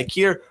much to like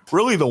here.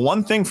 Really, the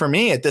one thing for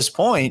me at this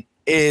point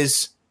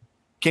is,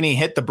 can he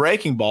hit the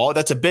breaking ball?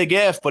 That's a big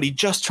if, but he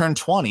just turned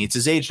 20. It's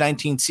his age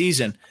 19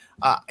 season.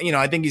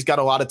 I think he's got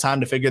a lot of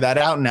time to figure that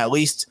out, and at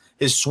least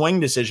his swing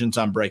decisions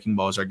on breaking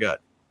balls are good.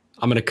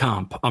 I'm going to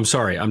comp. I'm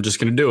sorry. I'm just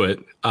going to do it.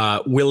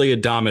 Willy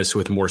Adames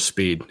with more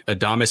speed.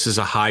 Adames is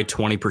a high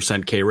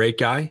 20% K rate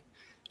guy,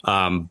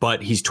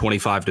 but he's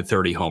 25 to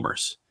 30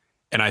 homers.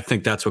 And I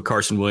think that's what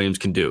Carson Williams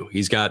can do.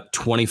 He's got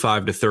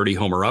 25 to 30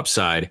 homer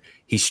upside.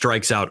 He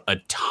strikes out a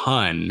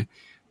ton,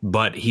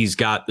 but he's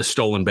got the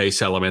stolen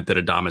base element that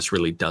Adames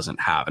really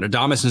doesn't have. And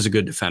Adames is a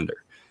good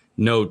defender.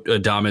 No,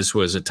 Adames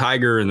was a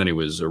Tiger, and then he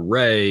was a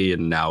Ray,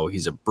 and now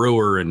he's a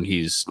Brewer, and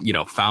he's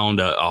found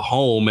a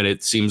home, and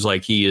it seems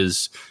like he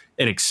is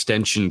an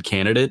extension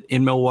candidate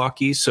in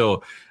Milwaukee.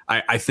 So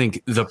I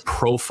think the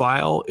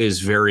profile is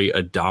very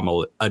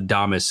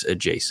Adames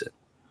adjacent.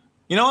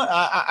 You know what?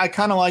 I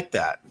kind of like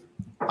that.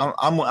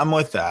 I'm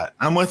with that.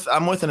 I'm with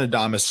an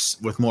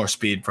Adames with more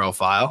speed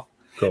profile.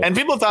 Cool. And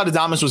people thought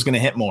Adames was going to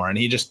hit more, and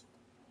he just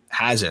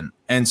hasn't.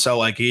 And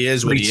so he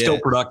is what he is. He's still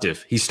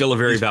productive. He's still a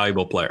very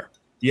valuable player.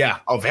 Yeah,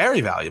 a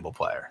very valuable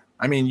player.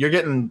 I mean, you're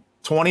getting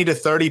 20 to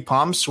 30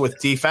 pumps with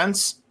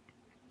defense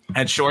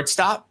at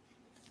shortstop.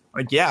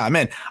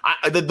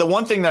 The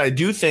one thing that I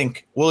do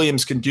think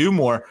Williams can do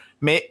more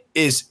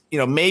is,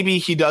 maybe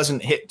he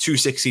doesn't hit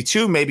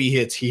 262. Maybe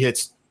he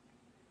hits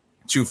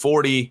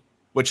 240,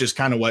 which is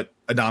kind of what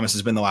Adames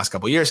has been the last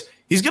couple of years,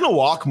 he's going to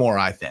walk more,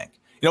 I think.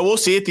 We'll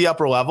see at the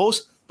upper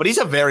levels, but he's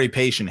a very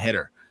patient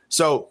hitter.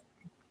 So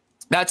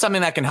that's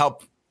something that can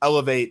help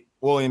elevate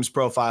Williams'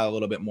 profile a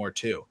little bit more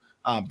too.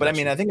 But I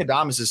mean, I think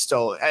Adames is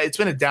still, it's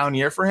been a down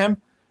year for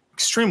him.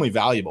 Extremely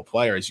valuable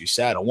player, as you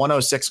said, a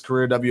 106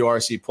 career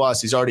WRC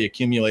plus. He's already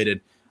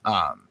accumulated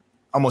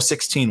almost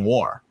 16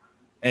 WAR,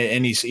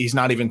 and he's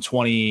not even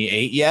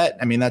 28 yet.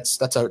 I mean, that's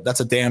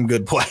a damn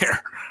good player.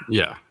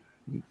 Yeah.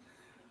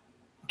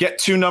 Get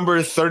to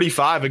number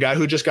 35, a guy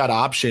who just got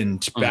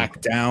optioned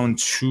back down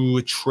to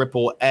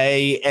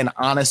AAA. And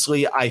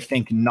honestly, I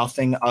think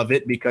nothing of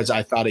it because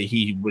I thought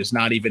he was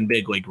not even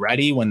big league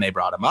ready when they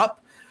brought him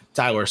up.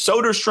 Tyler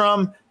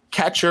Soderstrom,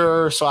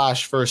 catcher /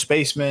 first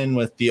baseman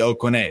with the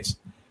Oakland A's.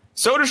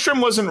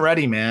 Soderstrom wasn't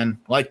ready, man.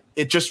 Like,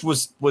 it just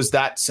was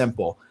that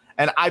simple.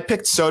 And I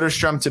picked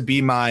Soderstrom to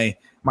be my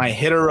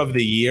hitter of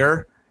the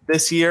year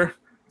this year.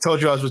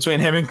 Told you I was between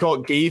him and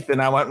Colt Keith,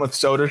 and I went with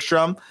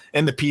Soderstrom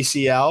in the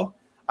PCL.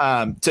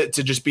 To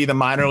just be the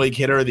minor league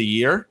hitter of the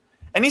year.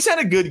 And he's had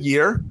a good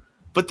year,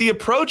 but the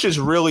approach has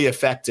really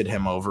affected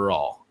him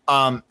overall.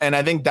 And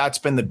I think that's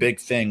been the big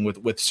thing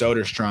with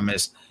Soderstrom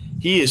is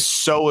he is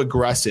so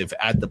aggressive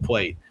at the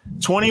plate.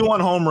 21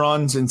 home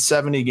runs in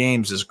 70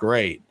 games is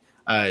great.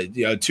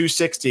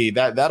 260,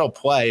 that'll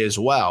play as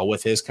well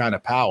with his kind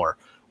of power.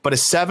 But a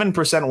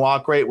 7%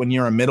 walk rate when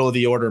you're a middle of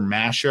the order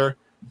masher,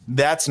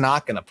 that's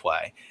not going to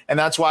play. And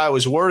that's why I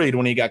was worried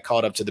when he got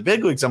called up to the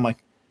big leagues. I'm like,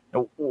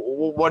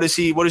 what is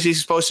he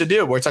supposed to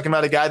do? We're talking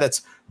about a guy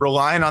that's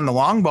relying on the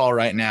long ball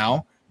right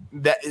now,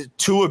 that is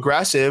too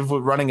aggressive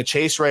with running a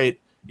chase rate,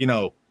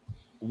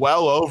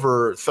 well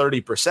over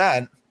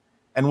 30%.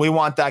 And we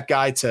want that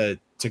guy to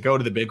go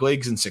to the big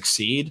leagues and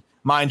succeed,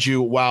 mind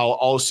you, while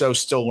also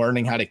still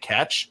learning how to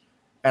catch.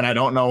 And I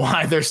don't know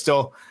why they're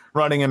still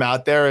running him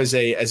out there as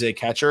a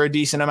catcher a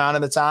decent amount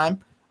of the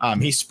time.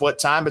 He split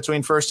time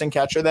between first and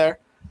catcher there.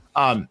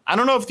 I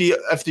don't know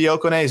if the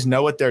Oakland A's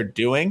know what they're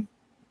doing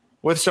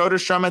with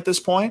Soderstrom at this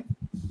point,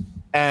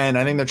 and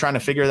I think they're trying to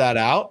figure that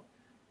out.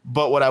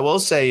 But what I will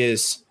say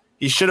is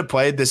he should have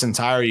played this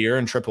entire year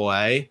in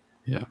AAA,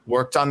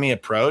 worked on the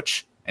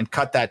approach, and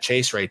cut that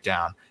chase rate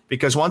down.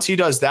 Because once he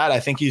does that, I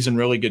think he's in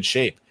really good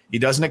shape. He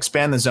doesn't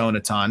expand the zone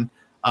a ton.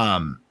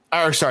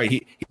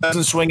 He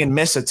doesn't swing and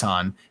miss a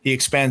ton. He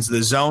expands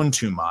the zone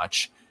too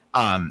much.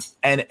 And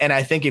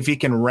I think if he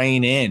can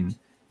rein in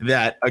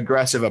that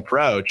aggressive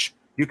approach,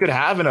 you could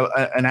have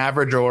an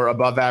average or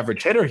above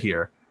average hitter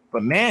here.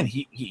 But man,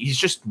 he's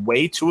just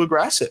way too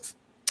aggressive.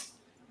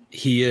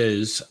 He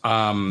is.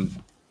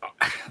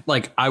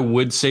 I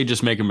would say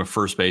just make him a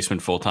first baseman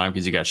full time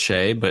because you got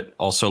Shea, but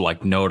also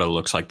Noda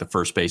looks like the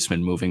first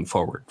baseman moving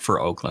forward for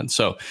Oakland.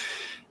 So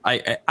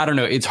I don't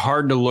know. It's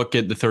hard to look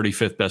at the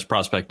 35th best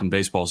prospect in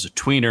baseball as a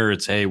tweener.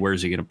 It's, hey,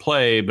 where's he going to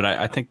play? But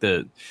I think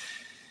that,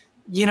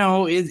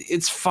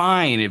 it's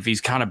fine if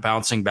he's kind of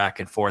bouncing back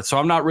and forth. So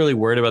I'm not really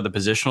worried about the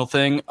positional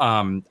thing.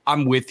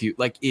 I'm with you.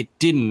 It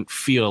didn't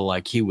feel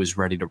like he was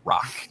ready to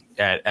rock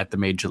at the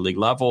major league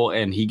level,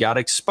 and he got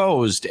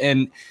exposed.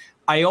 And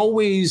I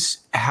always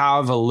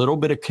have a little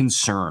bit of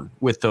concern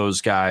with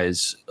those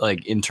guys,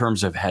 in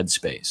terms of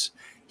headspace.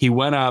 He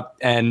went up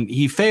and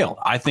he failed.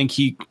 I think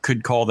he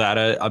could call that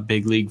a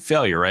big league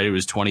failure, right? It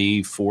was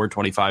 24,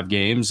 25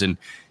 games, and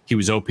he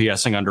was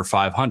OPSing under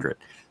 500.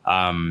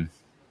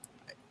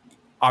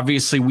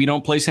 Obviously, we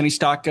don't place any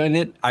stock in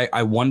it.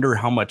 I wonder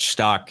how much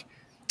stock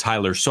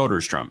Tyler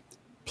Soderstrom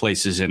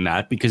places in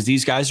that, because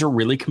these guys are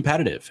really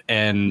competitive.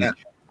 And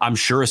I'm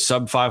sure a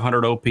sub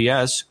 500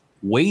 OPS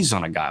weighs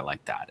on a guy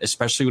like that,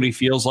 especially when he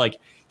feels like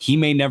he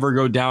may never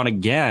go down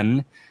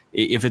again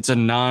if it's a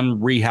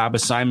non-rehab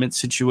assignment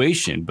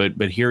situation.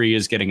 But here he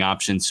is getting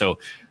options. So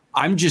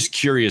I'm just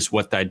curious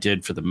what that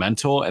did for the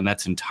mental, and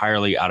that's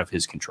entirely out of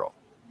his control.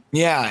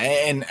 Yeah,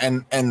 and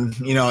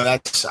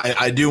that's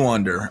I do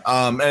wonder.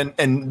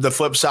 And the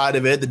flip side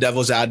of it, the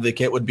devil's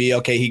advocate would be,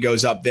 okay, he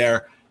goes up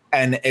there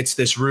and it's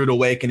this rude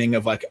awakening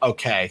of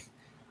okay,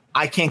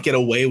 I can't get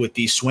away with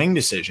these swing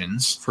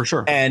decisions for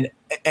sure. And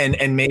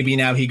maybe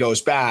now he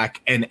goes back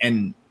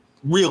and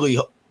really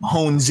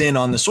hones in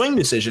on the swing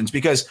decisions,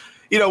 because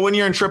when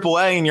you're in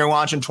AAA and you're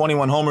launching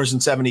 21 homers in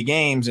 70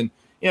 games and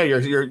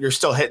you're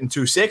still hitting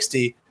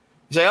 260.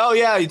 You say, oh,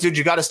 yeah, dude,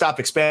 you got to stop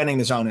expanding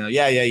the zone.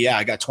 Yeah.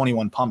 I got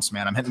 21 pumps,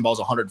 man. I'm hitting balls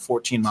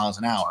 114 miles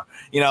an hour.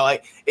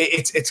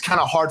 It's kind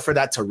of hard for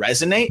that to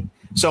resonate.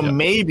 So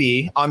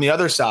maybe on the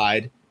other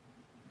side,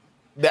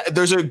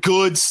 there's a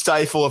good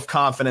stifle of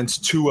confidence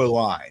to a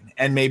line.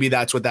 And maybe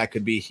that's what that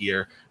could be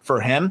here for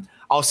him.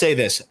 I'll say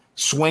this.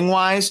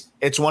 Swing-wise,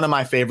 it's one of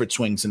my favorite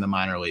swings in the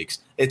minor leagues.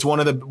 It's one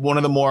of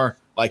the more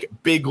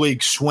big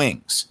league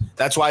swings.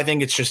 That's why I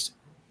think it's just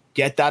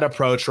get that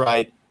approach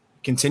right.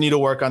 Continue to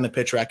work on the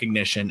pitch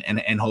recognition,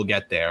 and he'll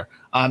get there.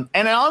 And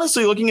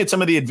honestly, looking at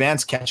some of the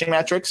advanced catching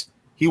metrics,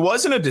 he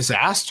wasn't a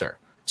disaster.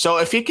 So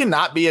if he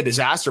cannot be a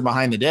disaster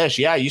behind the dish,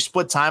 you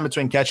split time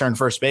between catcher and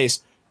first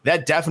base,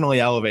 that definitely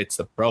elevates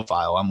the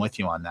profile. I'm with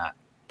you on that.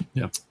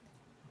 Yeah.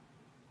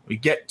 We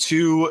get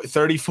to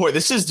 34.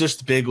 This is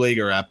just big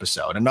leaguer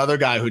episode. Another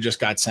guy who just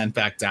got sent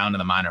back down to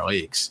the minor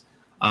leagues.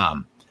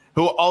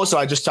 Who also,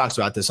 I just talked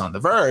about this on The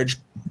Verge.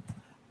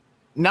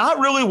 Not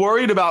really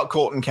worried about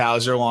Colton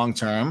Cowser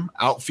long-term.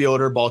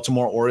 Outfielder,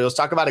 Baltimore Orioles.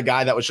 Talk about a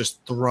guy that was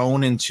just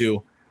thrown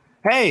into,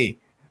 hey,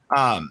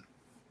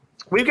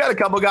 we've got a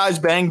couple guys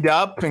banged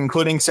up,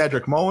 including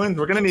Cedric Mullins.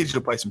 We're going to need you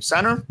to play some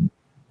center.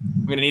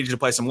 We're going to need you to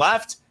play some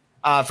left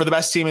for the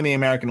best team in the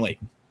American League.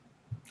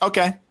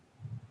 Okay.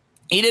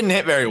 He didn't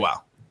hit very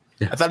well.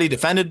 Yeah. I thought he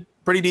defended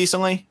pretty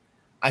decently.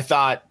 I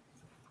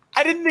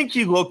didn't think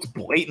he looked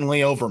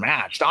blatantly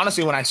overmatched.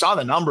 Honestly, when I saw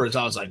the numbers,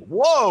 I was like,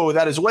 whoa,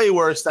 that is way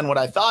worse than what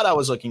I thought I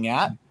was looking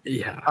at.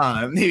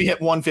 Yeah. He hit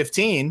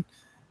 115.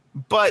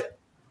 But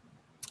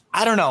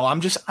I don't know.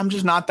 I'm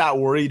just not that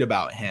worried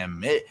about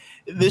him.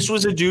 This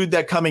was a dude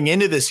that coming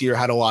into this year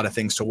had a lot of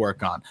things to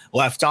work on.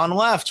 Left on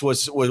left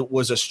was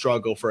a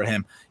struggle for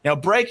him.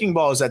 Breaking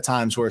balls at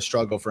times were a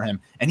struggle for him.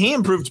 And he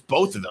improved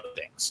both of those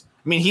things.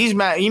 I mean,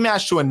 he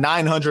matched to a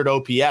 900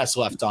 OPS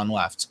left on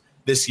left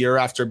this year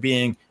after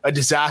being a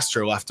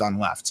disaster left on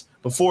left.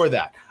 Before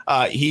that,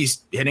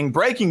 he's hitting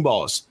breaking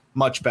balls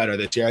much better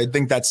this year. I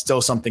think that's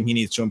still something he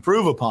needs to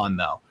improve upon,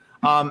 though.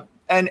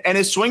 And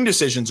his swing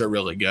decisions are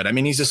really good. I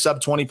mean, he's a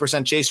sub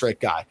 20% chase rate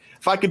guy.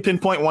 If I could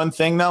pinpoint one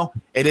thing, though,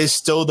 it is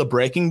still the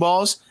breaking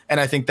balls, and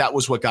I think that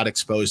was what got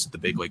exposed at the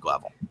big league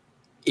level.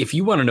 If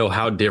you want to know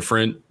how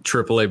different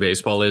AAA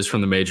baseball is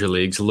from the major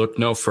leagues, look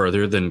no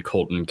further than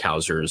Colton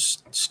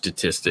Cowser's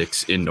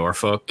statistics in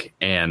Norfolk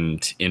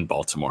and in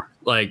Baltimore.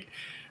 Like,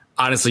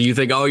 honestly, you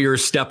think, oh, you're a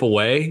step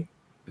away?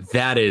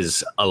 That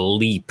is a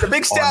leap a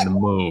big step on the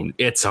moon.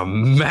 It's a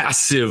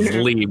massive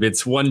leap.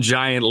 It's one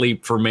giant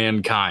leap for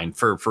mankind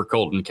for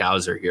Colton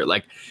Cowser here.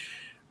 Like,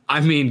 I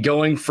mean,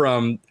 going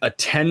from a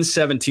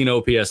 1017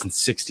 OPS in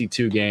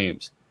 62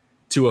 games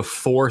to a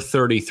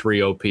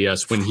 433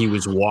 OPS when he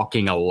was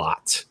walking a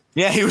lot.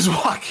 Yeah, he was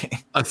walking.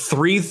 A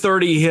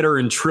 330 hitter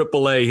in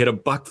AAA hit a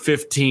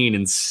 $115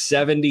 in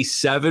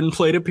 77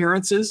 plate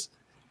appearances.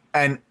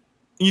 And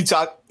you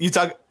talk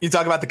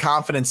about the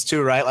confidence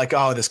too, right? Like,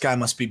 oh, this guy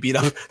must be beat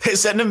up. They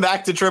send him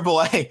back to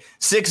AAA,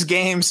 6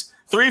 games,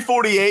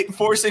 348,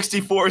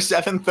 464,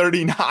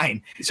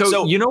 739.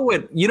 So you know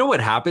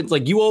what happens?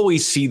 Like, you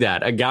always see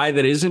that a guy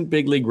that isn't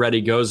big league ready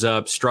goes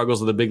up,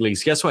 struggles with the big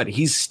leagues. Guess what?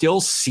 He's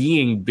still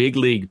seeing big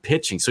league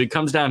pitching. So he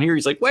comes down here.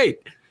 He's like,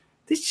 wait,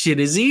 this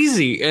shit is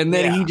easy. And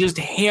then he just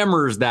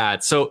hammers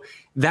that. So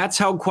that's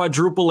how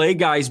quadruple A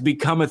guys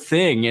become a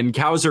thing. And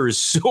Cowser is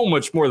so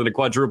much more than a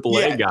quadruple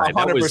A guy.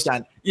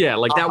 100%.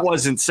 That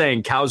wasn't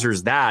saying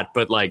Cowser's that,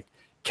 but like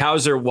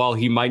Cowser, while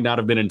he might not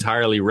have been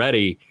entirely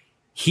ready,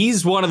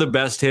 he's one of the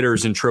best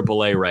hitters in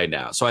AAA right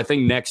now. So I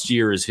think next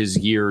year is his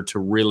year to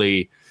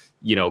really,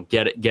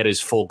 get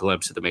his full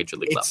glimpse at the major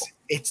league level.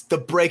 It's the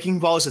breaking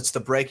balls. And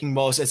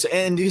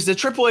because the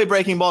AAA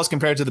breaking balls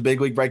compared to the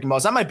big league breaking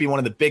balls, that might be one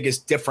of the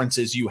biggest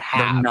differences you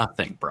have. They're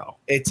nothing, bro.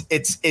 It's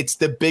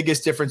the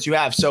biggest difference you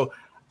have. So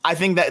I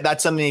think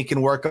that's something you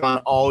can work on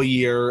all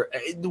year.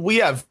 We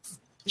have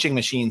pitching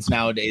machines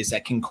nowadays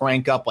that can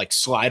crank up like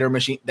slider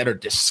machine that are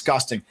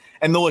disgusting,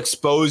 and they'll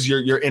expose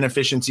your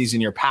inefficiencies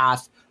in your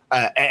path.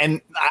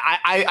 And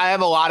I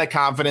have a lot of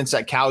confidence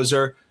that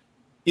Cowser,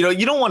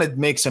 you don't want to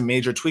make some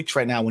major tweaks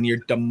right now when you're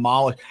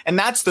demolished. And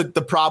that's the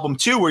problem,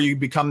 too, where you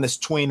become this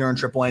tweener in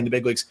AAA in the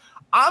big leagues.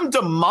 I'm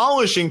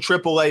demolishing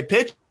AAA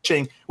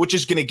pitching, which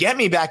is going to get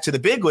me back to the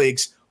big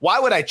leagues. Why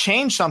would I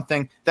change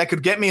something that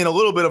could get me in a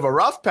little bit of a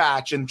rough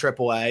patch in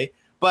AAA?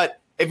 But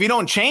if you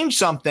don't change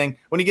something,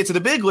 when you get to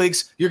the big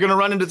leagues, you're going to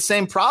run into the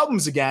same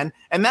problems again.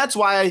 And that's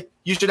why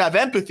you should have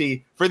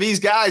empathy for these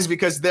guys,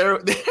 because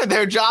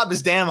their job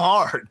is damn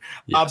hard.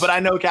 Yes. But I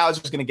know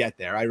Cowser's going to get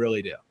there. I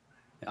really do.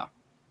 Yeah.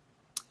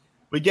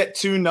 We get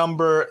to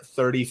number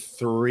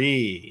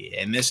 33,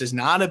 and this is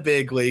not a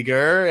big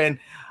leaguer. And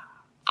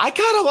I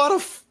got a lot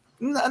of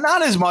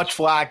not as much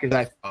flack as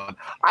I thought.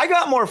 I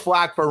got more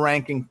flack for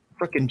ranking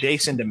freaking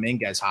Jason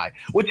Dominguez high,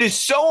 which is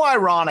so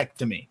ironic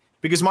to me,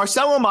 because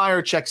Marcelo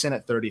Meyer checks in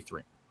at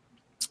 33.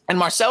 And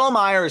Marcelo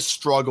Meyer has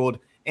struggled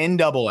in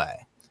AA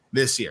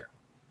this year,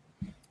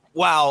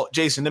 while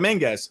Jason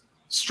Dominguez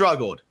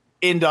struggled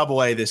in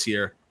AA this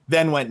year,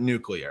 then went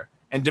nuclear.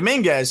 And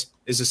Dominguez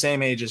is the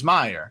same age as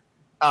Meyer.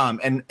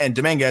 And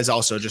Dominguez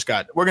also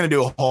we're going to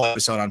do a whole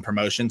episode on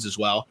promotions as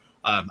well.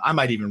 I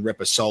might even rip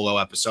a solo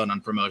episode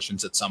on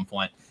promotions at some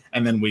point,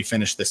 and then we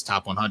finish this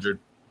top 100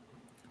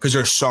 because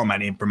there's so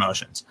many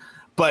promotions.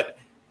 But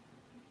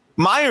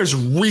Meyer's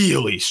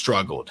really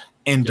struggled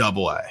in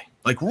AA,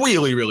 like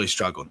really, really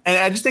struggled. And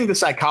I just think the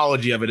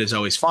psychology of it is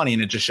always funny,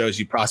 and it just shows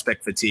you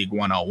prospect fatigue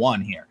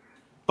 101 here.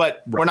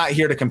 But we're not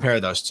here to compare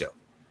those two.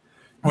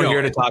 We're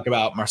here to talk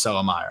about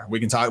Marcelo Meyer. We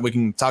can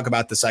talk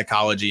about the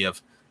psychology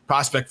of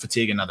prospect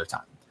fatigue another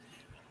time.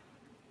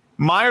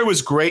 Meyer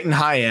was great in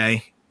high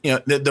A.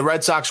 The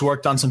Red Sox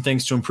worked on some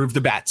things to improve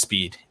the bat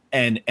speed.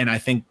 And I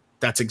think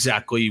that's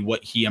exactly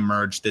what he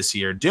emerged this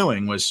year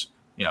doing, was,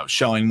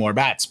 showing more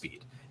bat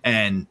speed.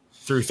 And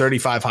through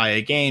 35 high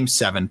A games,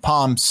 7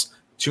 pumps,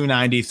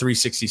 290,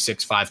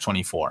 366,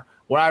 524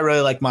 Where I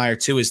really like Meyer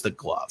too is the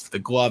glove. The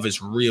glove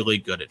is really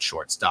good at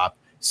shortstop,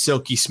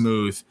 silky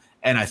smooth,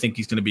 and I think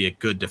he's going to be a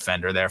good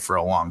defender there for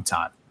a long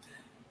time.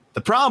 The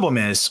problem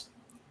is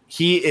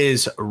he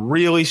is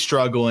really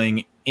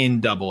struggling in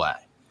Double-A.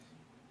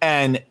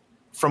 And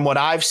from what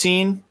I've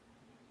seen,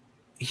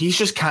 he's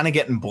just kind of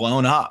getting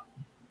blown up.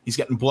 He's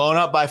getting blown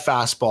up by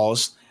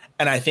fastballs,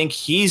 and I think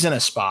he's in a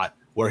spot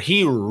where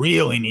he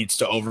really needs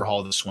to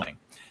overhaul the swing.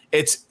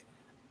 It's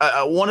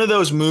one of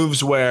those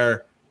moves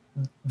where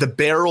the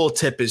barrel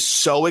tip is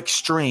so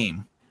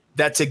extreme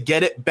that to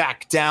get it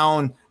back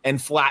down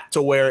and flat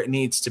to where it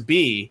needs to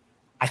be,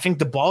 I think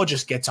the ball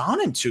just gets on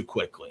him too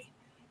quickly.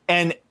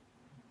 And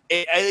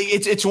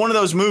it's one of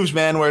those moves,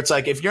 man, where it's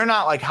like if you're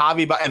not like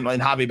Javi Baez, and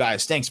Javi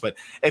Baez stinks, but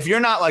if you're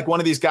not like one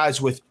of these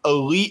guys with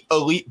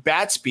elite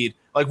bat speed,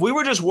 like we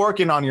were just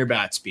working on your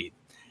bat speed,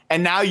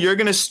 and now you're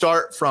going to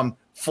start from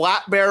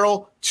flat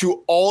barrel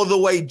to all the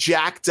way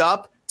jacked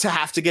up to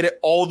have to get it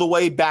all the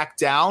way back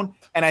down.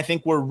 And I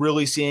think we're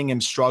really seeing him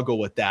struggle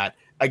with that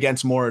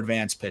against more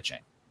advanced pitching.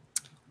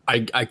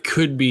 I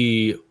could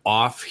be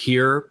off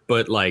here,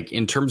 but like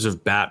in terms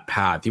of bat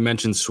path, you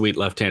mentioned sweet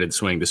left-handed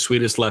swing. The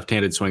sweetest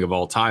left-handed swing of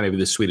all time, maybe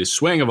the sweetest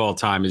swing of all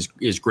time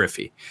is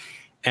Griffey.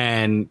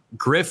 And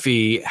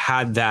Griffey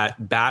had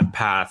that bat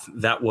path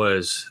that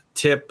was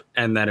tip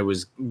and then it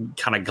was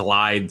kind of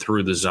glide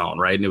through the zone,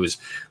 right? And it was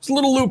a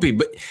little loopy,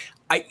 but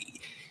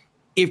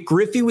if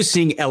Griffey was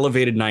seeing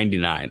elevated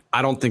 99,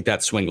 I don't think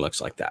that swing looks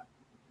like that.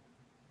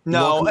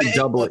 No,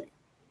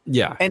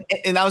 yeah.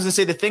 And I was gonna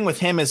say the thing with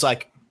him is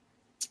like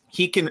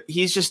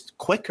he's just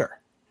quicker.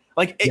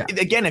 Like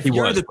again, if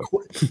you're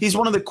he's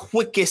one of the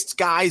quickest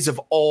guys of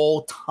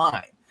all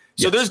time.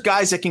 So there's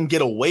guys that can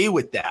get away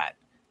with that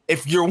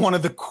if you're one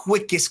of the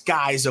quickest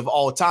guys of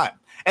all time.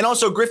 And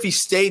also Griffey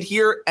stayed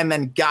here and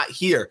then got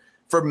here.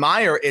 For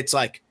Meyer, it's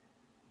like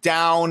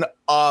down,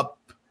 up,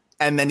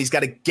 and then he's got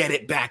to get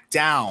it back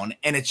down.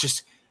 And it's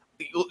just,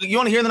 you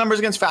want to hear the numbers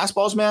against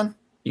fastballs, man?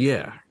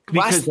 Yeah.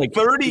 Last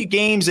 30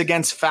 games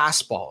against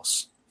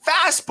fastballs,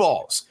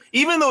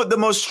 even though the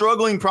most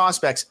struggling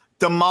prospects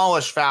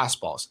demolish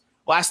fastballs.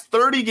 Last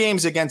 30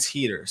 games against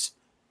heaters,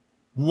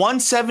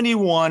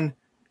 171,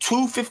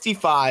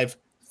 255,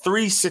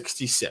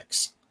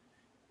 366.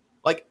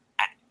 Like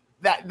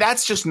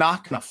that's just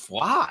not going to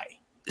fly.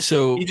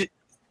 So,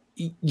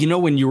 you know,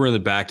 when you were in the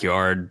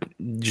backyard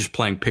just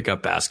playing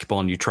pickup basketball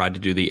and you tried to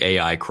do the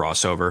AI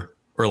crossover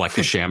or like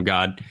the Sham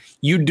God,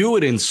 you do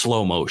it in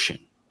slow motion.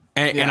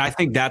 And I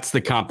think that's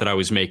the comp that I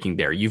was making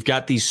there. You've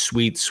got these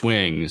sweet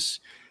swings.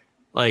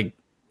 Like,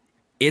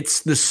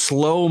 it's the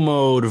slow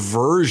mode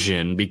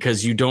version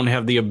because you don't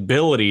have the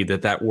ability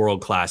that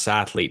world-class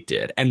athlete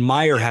did. And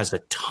Meyer has a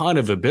ton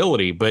of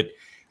ability, but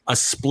a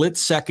split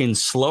second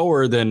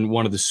slower than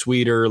one of the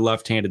sweeter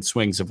left-handed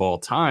swings of all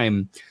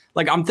time.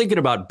 Like, I'm thinking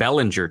about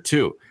Bellinger,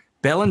 too.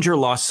 Bellinger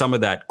lost some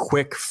of that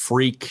quick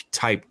freak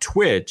type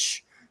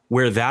twitch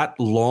where that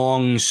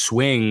long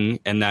swing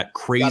and that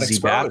crazy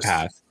bat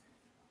path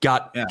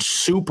got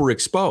super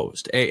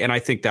exposed. And I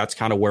think that's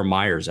kind of where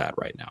Meyer's at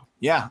right now.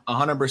 Yeah,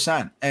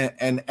 100%.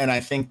 And I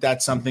think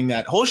that's something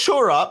that he'll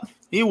shore up.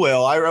 He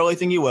will. I really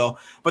think he will.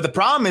 But the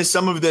problem is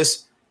some of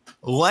this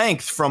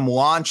length from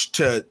launch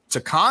to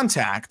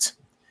contact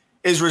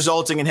is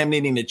resulting in him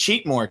needing to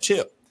cheat more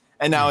too.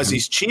 And now as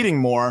he's cheating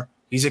more,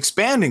 he's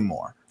expanding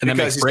more. And that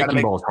makes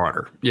breaking balls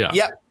harder. Yeah.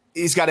 Yep.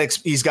 He's got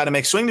to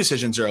make swing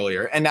decisions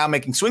earlier. And now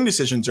making swing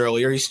decisions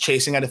earlier, he's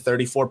chasing at a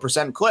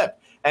 34% clip.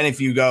 And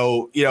if you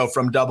go,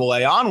 from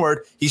Double-A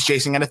onward, he's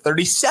chasing at a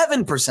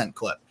 37%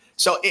 clip.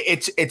 So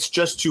it's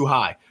just too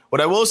high.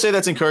 What I will say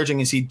that's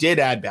encouraging is he did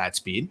add bat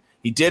speed.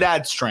 He did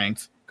add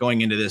strength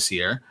going into this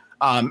year.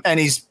 And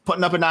he's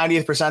putting up a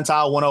 90th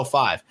percentile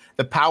 105.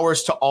 The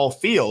power's to all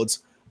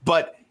fields.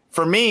 But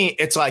for me,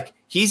 it's like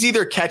he's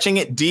either catching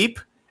it deep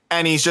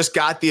and he's just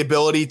got the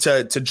ability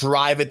to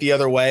drive it the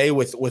other way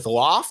with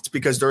loft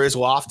because there is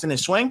loft in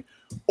his swing,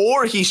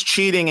 or he's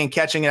cheating and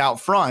catching it out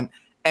front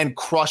and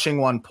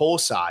crushing one pull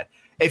side.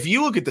 If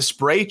you look at the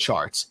spray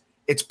charts,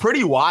 it's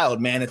pretty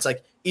wild, man. It's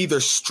like either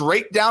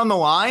straight down the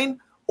line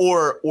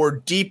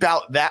or deep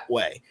out that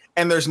way.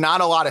 And there's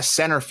not a lot of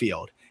center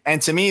field. And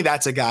to me,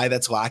 that's a guy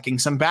that's lacking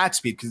some bat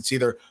speed because it's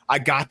either I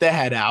got the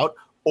head out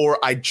or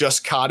I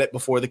just caught it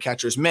before the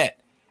catcher's mitt.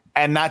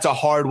 And that's a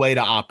hard way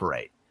to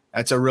operate.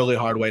 That's a really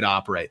hard way to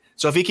operate.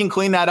 So if he can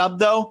clean that up,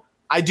 though,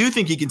 I do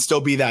think he can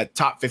still be that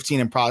top 15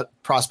 in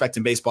prospect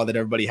in baseball that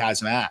everybody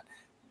has him at.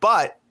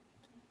 But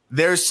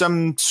there's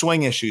some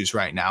swing issues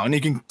right now. And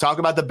you can talk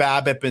about the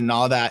BABIP and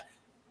all that.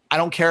 I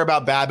don't care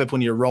about BABIP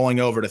when you're rolling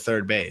over to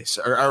third base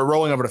or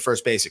rolling over to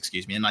first base,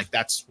 excuse me. And like,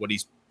 that's what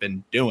he's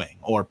been doing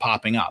or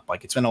popping up.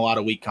 Like it's been a lot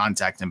of weak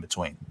contact in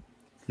between.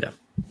 Yeah.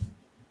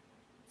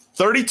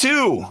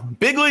 32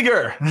 big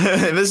leaguer.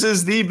 This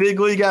is the big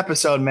league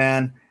episode,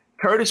 man.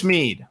 Curtis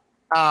Mead.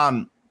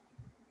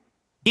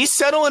 He's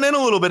settling in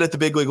a little bit at the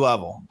big league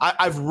level.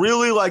 I've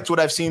really liked what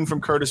I've seen from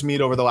Curtis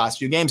Mead over the last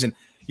few games. And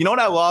you know what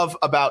I love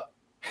about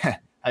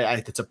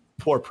it's a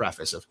poor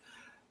preface of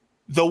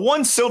the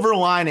one silver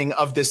lining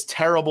of this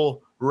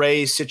terrible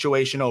Rays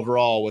situation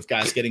overall with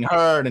guys getting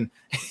hurt and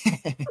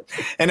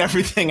and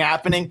everything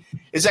happening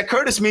is that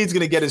Curtis Mead's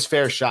going to get his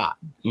fair shot.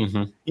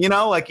 Mm-hmm. You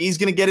know, like he's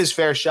going to get his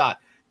fair shot.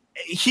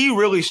 He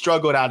really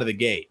struggled out of the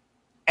gate.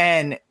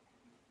 And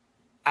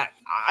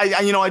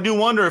I do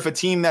wonder if a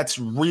team that's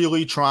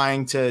really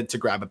trying to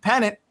grab a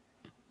pennant,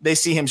 they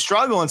see him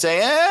struggle and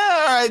say,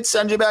 all right,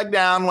 send you back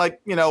down.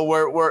 Like, you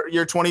know,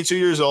 you're 22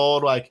 years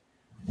old. Like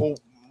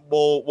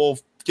we'll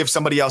give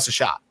somebody else a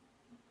shot.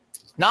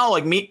 No,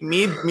 like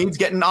Mead's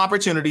getting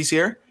opportunities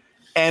here.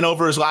 And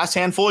over his last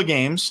handful of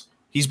games,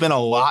 he's been a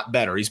lot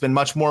better. He's been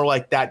much more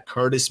like that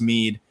Curtis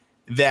Mead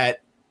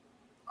that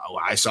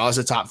I saw as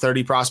a top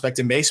 30 prospect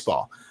in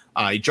baseball.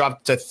 He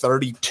dropped to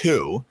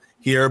 32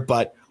 here,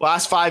 but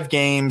last 5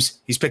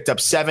 games, he's picked up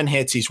 7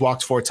 hits. He's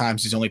walked 4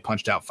 times. He's only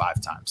punched out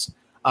 5 times.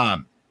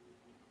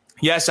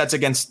 Yes, that's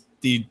against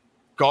the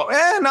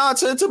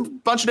it's a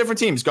bunch of different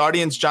teams.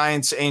 Guardians,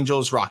 Giants,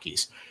 Angels,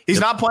 Rockies. He's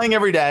not playing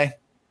every day.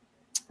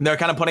 They're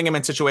kind of putting him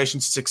in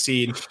situations to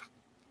succeed.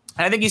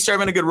 And I think he's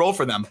serving a good role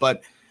for them.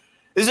 But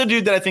this is a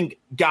dude that I think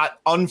got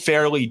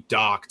unfairly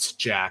docked,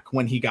 Jack,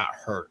 when he got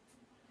hurt.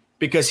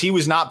 Because he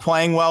was not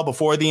playing well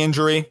before the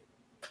injury,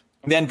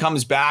 then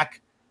comes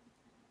back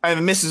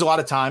and misses a lot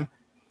of time.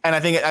 And I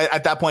think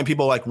at that point,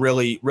 people like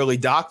really, really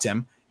docked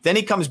him. Then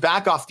he comes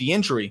back off the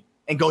injury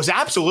and goes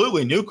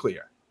absolutely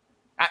nuclear.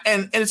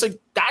 And it's like,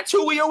 that's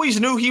who we always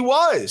knew he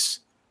was.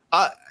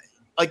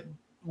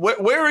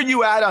 Where are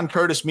you at on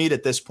Curtis Mead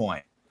at this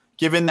point?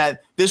 Given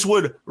that this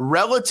would,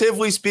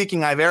 relatively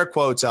speaking, I have air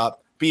quotes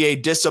up, be a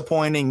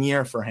disappointing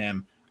year for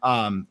him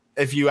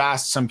if you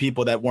asked some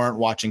people that weren't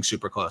watching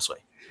super closely.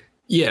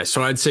 Yeah,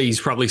 so I'd say he's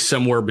probably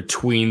somewhere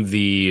between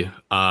the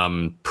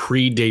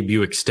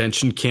pre-debut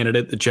extension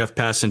candidate that Jeff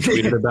Passan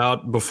tweeted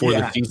about before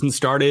the season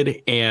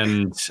started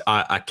and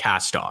a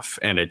cast-off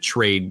and a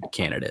trade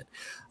candidate.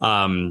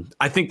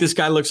 I think this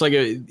guy looks like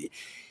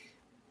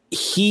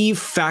he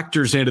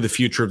factors into the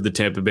future of the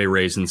Tampa Bay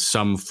Rays in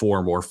some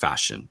form or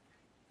fashion.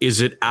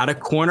 Is it at a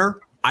corner?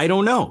 I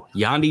don't know.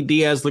 Yandy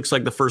Diaz looks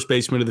like the first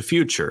baseman of the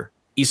future.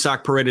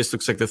 Isaac Paredes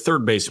looks like the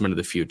third baseman of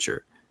the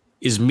future.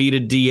 Is Mead a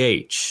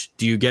DH?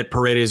 Do you get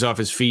Paredes off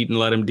his feet and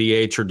let him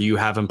DH, or do you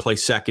have him play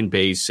second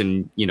base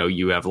and, you know,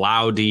 you have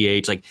Lau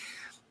DH? Like,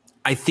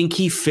 I think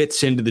he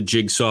fits into the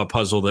jigsaw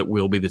puzzle that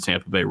will be the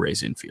Tampa Bay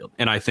Rays infield.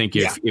 And I think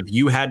if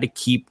you had to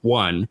keep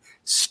one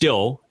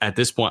still at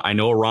this point, I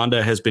know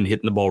Aranda has been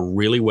hitting the ball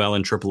really well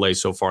in AAA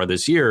so far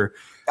this year.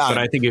 But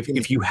I think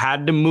if you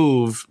had to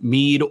move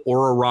Mead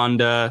or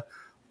Aranda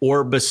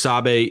or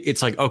Basabe,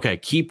 it's like, okay,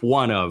 keep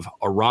one of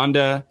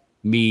Aranda,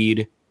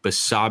 Mead,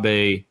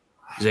 Basabe,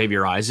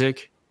 Xavier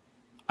Isaac.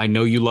 I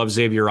know you love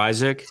Xavier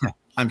Isaac.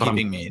 I'm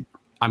keeping Mead.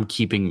 I'm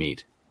keeping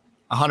Mead.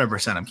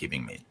 100% I'm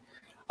keeping Mead.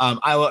 I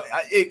think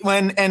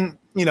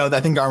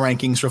our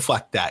rankings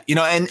reflect that, you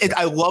know, and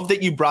I love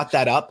that you brought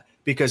that up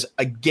because,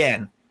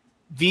 again,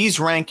 these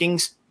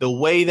rankings, the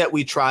way that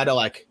we try to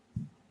like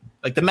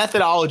the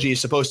methodology is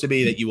supposed to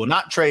be that you will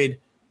not trade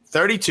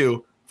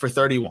 32 for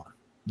 31.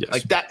 Yes.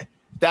 Like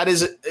that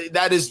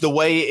is the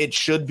way it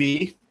should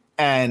be.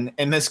 And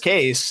in this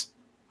case,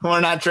 we're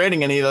not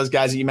trading any of those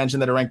guys that you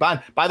mentioned that are ranked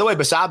behind. By the way,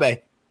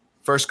 Basabe,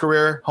 first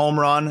career home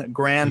run,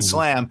 grand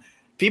slam.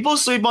 People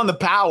sleep on the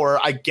power.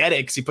 I get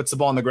it because he puts the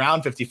ball on the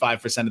ground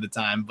 55% of the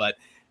time, but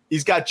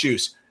he's got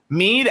juice.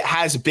 Mead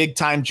has big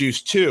time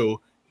juice too.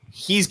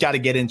 He's got to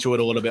get into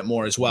it a little bit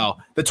more as well.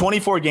 The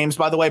 24 games,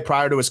 by the way,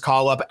 prior to his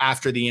call up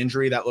after the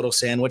injury, that little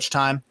sandwich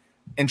time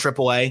in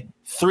AAA,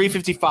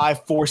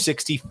 355,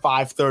 460,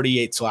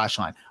 538 slash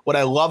line. What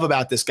I love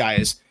about this guy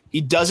is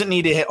he doesn't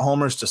need to hit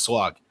homers to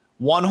slug.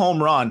 1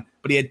 home run,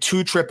 but he had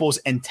 2 triples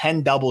and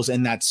 10 doubles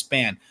in that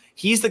span.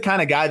 He's the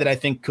kind of guy that I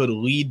think could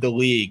lead the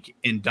league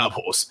in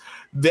doubles.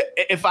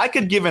 If I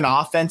could give an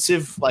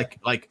offensive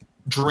like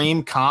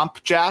dream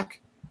comp, Jack,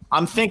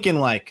 I'm thinking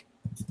like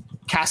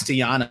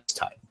Castellanos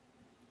type,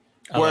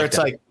 where it's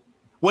like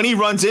when he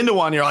runs into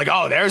one, you're like,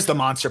 oh, there's the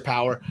monster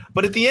power.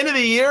 But at the end of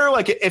the year,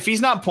 like if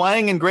he's not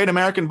playing in Great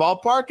American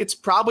Ballpark, it's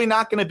probably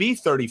not going to be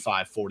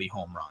 35, 40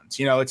 home runs.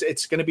 You know,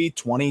 it's going to be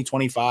 20,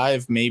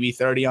 25, maybe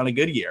 30 on a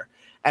good year.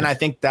 And I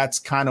think that's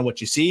kind of what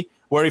you see.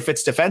 Where he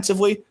fits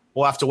defensively,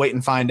 we'll have to wait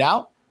and find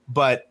out.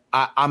 But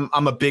I'm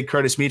a big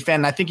Curtis Mead fan,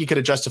 and I think you could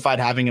have justified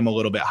having him a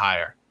little bit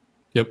higher.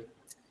 Yep.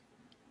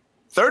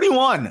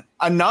 31,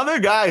 another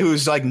guy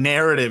whose like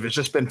narrative has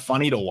just been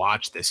funny to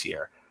watch this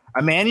year.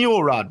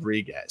 Emmanuel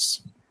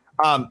Rodriguez.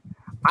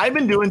 I've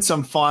been doing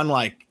some fun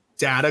like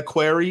data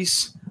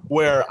queries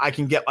where I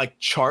can get like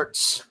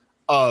charts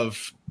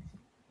of,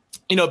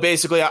 you know,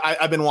 basically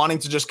I've been wanting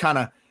to just kind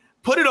of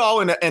put it all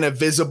in a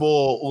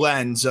visible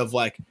lens of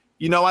like,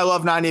 you know, I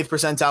love 90th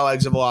percentile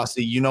exit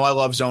velocity. You know, I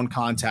love zone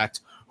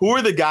contact. Who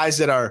are the guys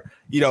that are,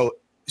 you know,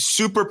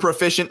 super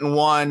proficient in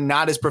one,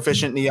 not as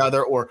proficient in the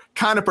other, or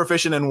kind of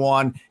proficient in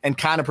one and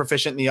kind of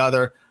proficient in the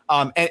other?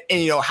 And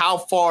you know, how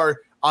far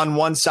on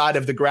one side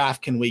of the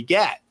graph can we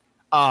get?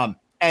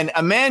 And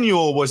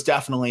Emmanuel was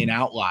definitely an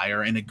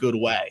outlier in a good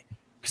way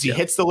because he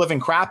hits the living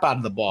crap out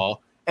of the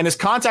ball, and his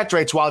contact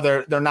rates, while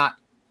they're not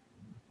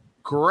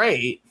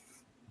great,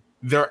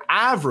 their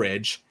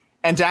average,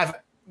 and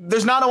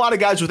there's not a lot of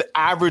guys with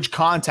average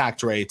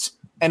contact rates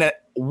and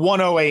at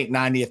 108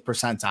 90th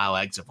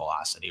percentile exit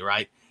velocity,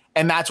 right?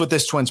 And that's what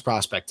this Twins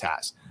prospect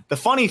has. The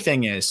funny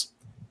thing is,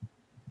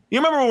 you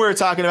remember when we were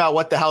talking about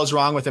what the hell's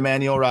wrong with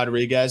Emmanuel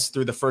Rodriguez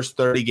through the first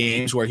 30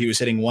 games where he was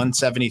hitting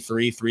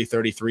 173,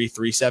 333,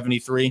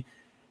 373?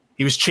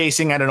 He was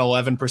chasing at an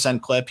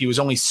 11% clip. He was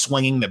only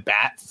swinging the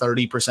bat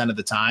 30% of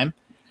the time.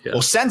 Yeah.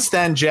 Well, since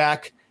then,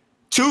 Jack,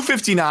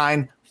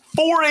 259,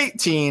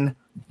 418,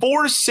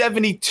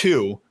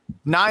 472,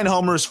 9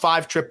 homers,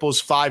 5 triples,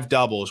 5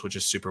 doubles, which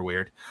is super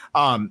weird.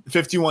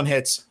 51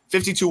 hits,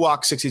 52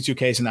 walks, 62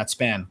 Ks in that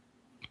span.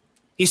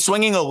 He's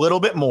swinging a little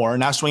bit more,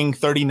 now swinging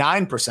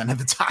 39% of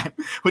the time,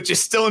 which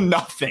is still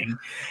nothing.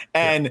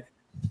 And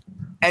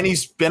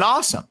he's been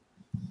awesome.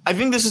 I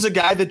think this is a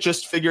guy that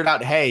just figured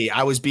out, hey,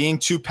 I was being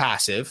too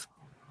passive.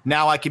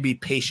 Now I can be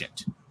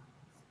patient.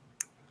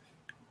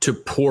 To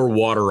pour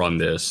water on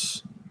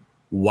this,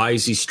 why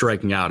is he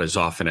striking out as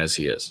often as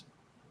he is?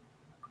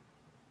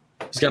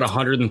 He's got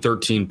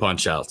 113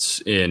 punch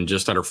outs in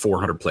just under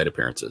 400 plate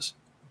appearances.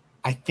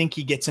 I think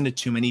he gets into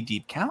too many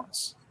deep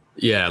counts.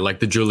 Yeah, like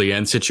the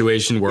Julien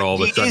situation where all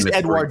of a sudden he is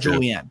Edouard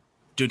Julien.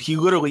 Dude, he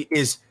literally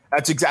is.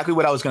 That's exactly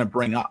what I was going to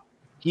bring up.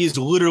 He is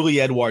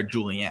literally Edouard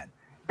Julien.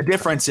 The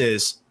difference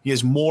is he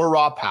has more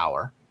raw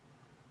power.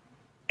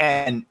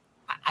 And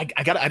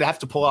I'd have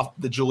to pull off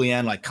the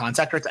Julien like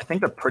contact rates. I think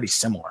they're pretty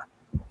similar.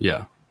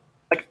 Yeah.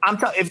 Like I'm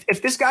telling,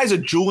 if this guy's a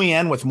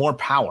Julien with more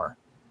power,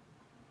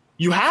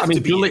 you have to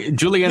be.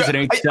 Julien's an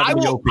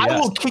 870 OPS. I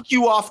will kick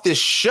you off this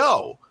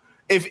show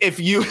if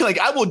you like.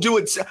 I will do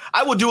it.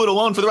 I will do it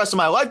alone for the rest of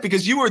my life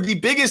because you are the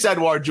biggest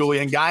Edouard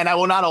Julien guy, and I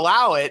will not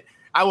allow it.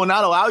 I will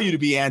not allow you to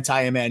be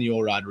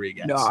anti-Emmanuel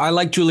Rodriguez. No, I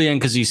like Julien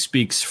because he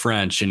speaks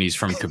French and he's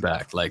from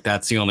Quebec. Like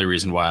that's the only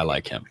reason why I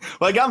like him.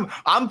 Like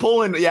I'm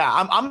pulling. Yeah,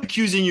 I'm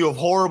accusing you of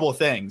horrible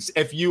things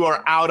if you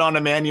are out on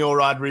Emmanuel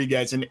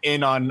Rodriguez and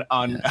in on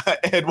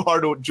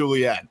Edouard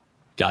Julien.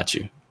 Got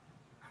you.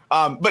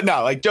 But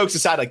no, like jokes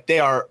aside, like they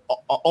are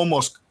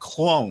almost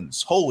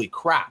clones. Holy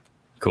crap.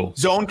 Cool.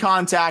 Zone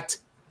contact,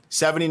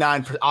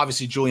 79.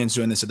 Obviously, Julian's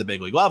doing this at the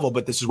big league level,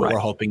 but this is what we're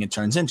hoping it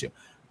turns into.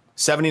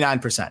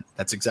 79%.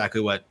 That's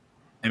exactly what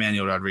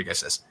Emmanuel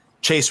Rodriguez is.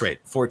 Chase rate,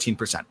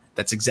 14%.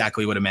 That's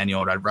exactly what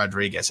Emmanuel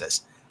Rodriguez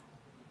is.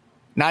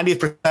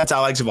 90th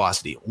percentile exit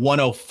velocity,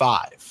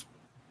 105.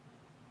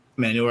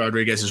 Emmanuel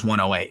Rodriguez is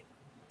 108.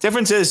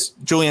 Difference is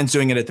Julian's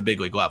doing it at the big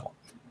league level.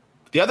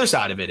 The other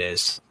side of it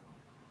is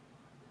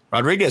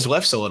Rodriguez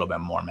lifts a little bit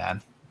more,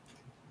 man.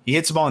 He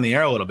hits the ball in the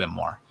air a little bit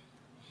more.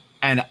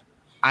 And,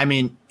 I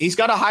mean, he's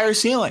got a higher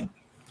ceiling.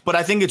 But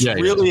I think it's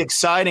really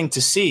exciting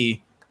to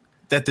see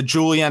that the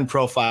Julien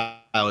profile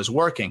is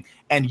working.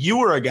 And you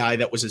were a guy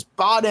that was as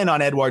bought in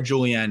on Edouard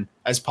Julien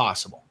as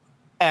possible.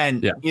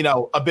 And, you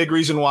know, a big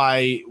reason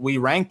why we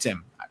ranked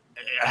him.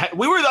 I think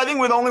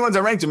we're the only ones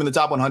that ranked him in the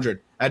top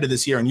 100 out of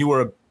this year. And you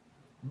were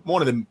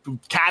one of the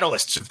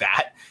catalysts of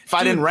that. If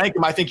I didn't rank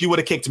him, I think you would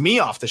have kicked me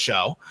off the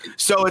show.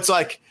 So it's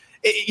like,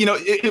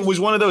 it was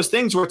one of those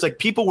things where it's like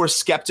people were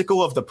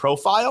skeptical of the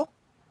profile.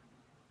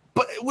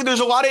 But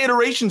there's a lot of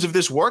iterations of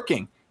this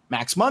working.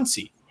 Max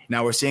Muncy.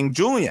 Now we're seeing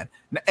Julien.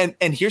 And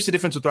here's the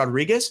difference with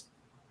Rodriguez.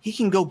 He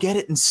can go get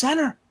it in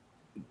center.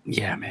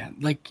 Yeah, man.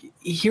 Like,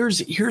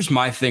 here's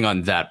my thing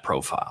on that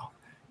profile.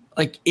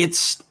 Like,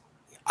 it's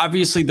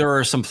obviously there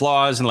are some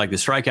flaws and like the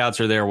strikeouts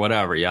are there,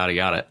 whatever, yada,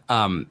 yada.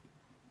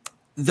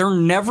 They're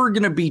never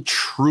going to be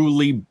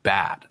truly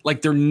bad.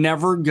 Like, they're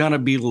never going to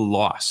be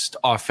lost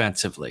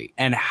offensively.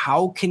 And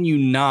how can you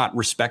not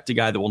respect a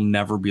guy that will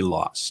never be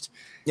lost?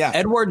 Yeah.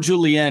 Edouard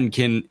Julien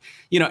can,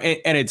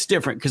 and it's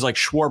different because like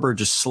Schwarber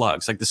just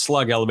slugs. Like the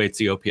slug elevates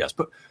the OPS.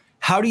 But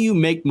how do you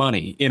make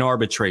money in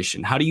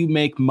arbitration? How do you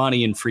make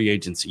money in free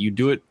agency? You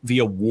do it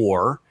via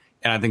WAR.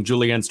 And I think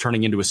Julien's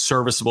turning into a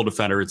serviceable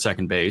defender at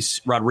second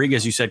base.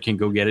 Rodriguez, you said, can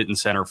go get it in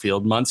center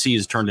field. Muncy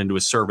has turned into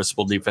a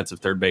serviceable defensive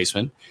third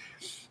baseman.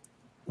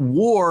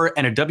 WAR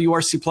and a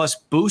WRC plus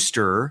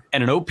booster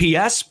and an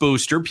OPS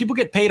booster. People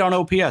get paid on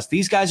OPS.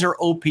 These guys are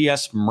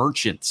OPS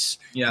merchants.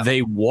 Yeah.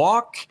 They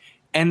walk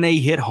and they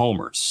hit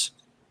homers.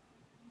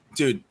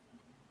 Dude,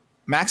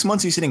 Max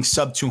Muncy's hitting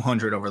sub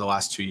 200 over the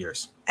last 2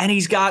 years. And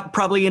he's got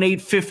probably an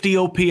 850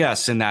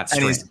 OPS in that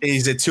string. And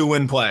he's a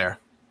 2-win player.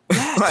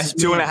 Yes,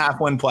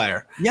 2.5 win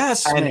player.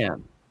 Yes,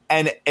 man.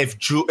 And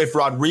if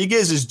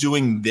Rodriguez is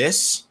doing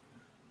this,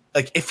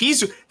 like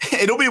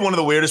it'll be one of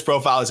the weirdest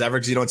profiles ever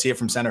because you don't see it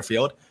from center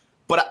field.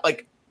 But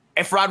like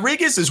if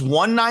Rodriguez is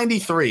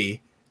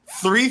 193,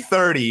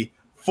 330,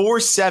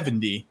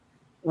 470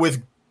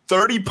 with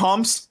 30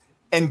 pumps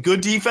and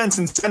good defense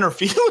in center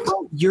field,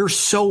 you're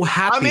so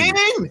happy.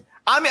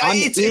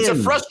 It's a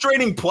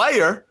frustrating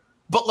player,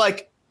 but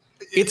like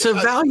it's a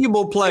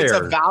valuable player. It's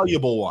a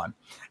valuable one.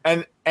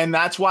 And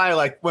that's why,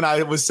 like, when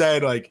I was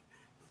said, like,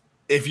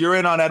 if you're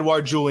in on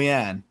Edouard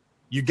Julien,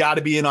 you got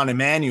to be in on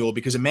Emmanuel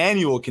because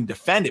Emmanuel can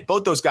defend it.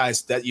 Both those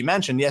guys that you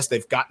mentioned, yes,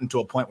 they've gotten to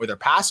a point where they're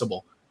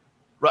passable.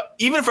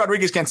 Even if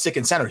Rodriguez can't stick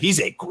in center, he's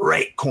a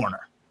great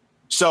corner.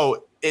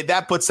 So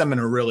that puts them in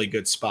a really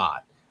good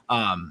spot.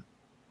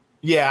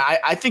 Yeah,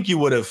 I think you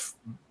would have.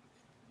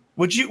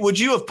 Would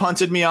you have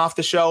punted me off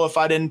the show if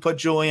I didn't put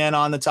Julian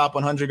on the top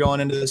 100 going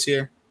into this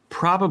year?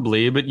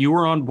 Probably, but you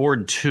were on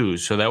board too,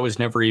 so that was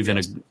never even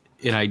an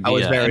idea. I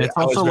was very, it's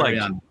also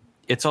young.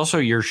 It's also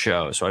your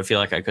show, so I feel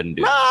like I couldn't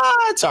do it.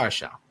 It's our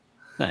show.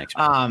 Thanks.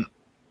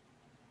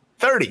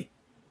 30.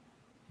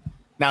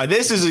 Now,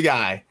 this is a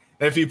guy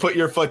that if you put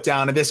your foot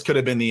down, and this could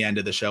have been the end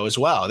of the show as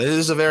well. This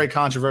is a very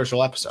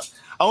controversial episode.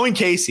 Owen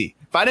Casey.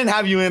 If I didn't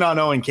have you in on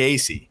Owen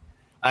Casey,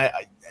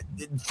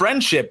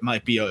 friendship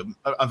might be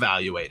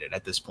evaluated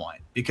at this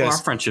point because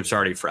our friendship's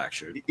already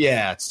fractured.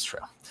 Yeah, it's true.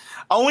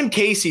 Owen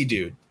Casey,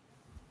 dude.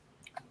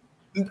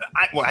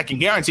 I can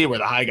guarantee we're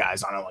the high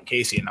guys on Owen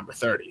Casey at number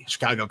 30,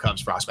 Chicago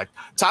Cubs prospect.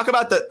 Talk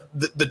about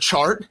the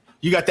chart.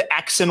 You got the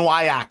X and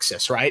Y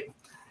axis, right?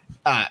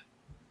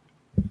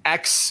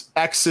 X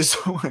is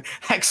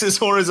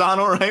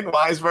horizontal, right?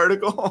 Y is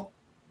vertical.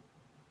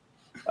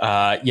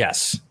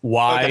 Yes.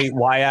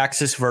 Y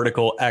axis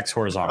vertical, X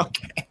horizontal.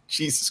 Okay.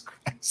 Jesus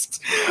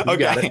Christ.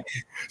 Okay.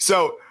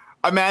 So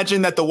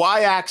imagine that the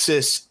Y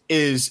axis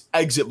is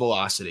exit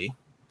velocity,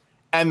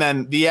 and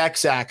then the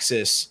X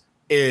axis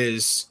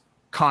is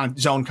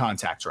zone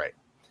contact rate.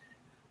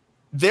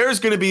 There's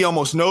going to be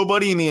almost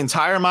nobody in the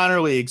entire minor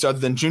leagues other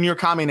than Junior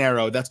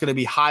Caminero that's going to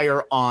be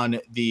higher on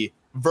the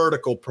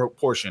vertical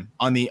portion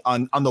on the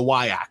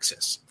Y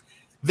axis.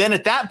 Then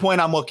at that point,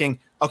 I'm looking,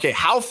 okay,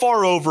 how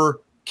far over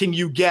can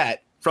you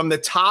get from the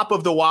top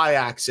of the Y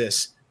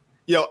axis?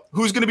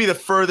 Who's going to be the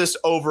furthest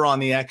over on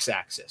the X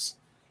axis?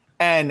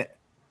 And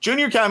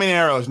Junior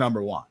Caminero is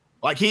number one.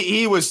 Like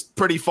he was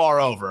pretty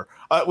far over,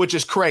 which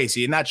is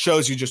crazy. And that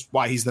shows you just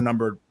why he's the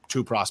number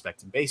 2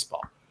 prospect in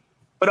baseball.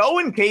 But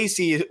Owen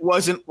Casey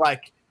wasn't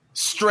like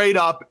straight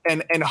up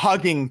and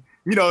hugging,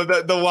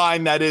 the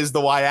line that is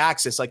the Y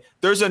axis. Like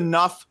there's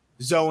enough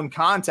zone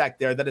contact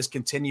there that has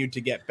continued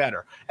to get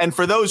better. And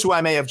for those who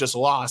I may have just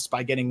lost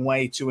by getting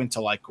way too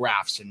into like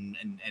graphs and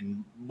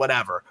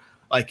whatever,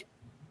 like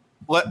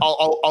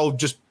I'll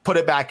just put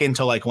it back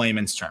into like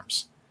layman's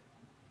terms.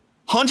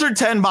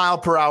 110 mile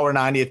per hour,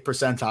 90th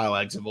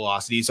percentile exit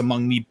velocity is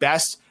among the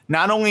best,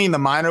 not only in the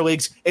minor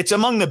leagues, it's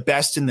among the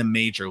best in the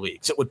major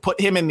leagues. It would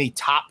put him in the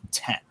top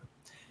 10.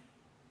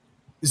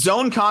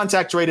 Zone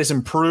contact rate has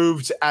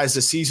improved as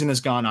the season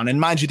has gone on.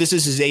 And mind you, this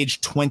is his age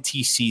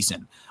 20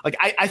 season. Like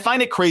I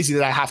find it crazy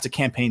that I have to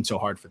campaign so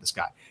hard for this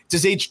guy. It's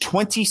his age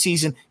 20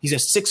 season. He's a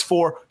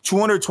 6'4",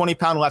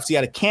 220-pound lefty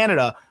out of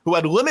Canada who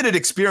had limited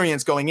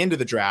experience going into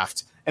the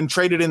draft and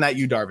traded in that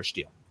Yu Darvish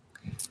deal.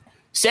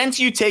 Since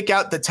you take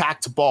out the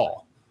tacked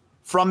ball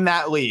from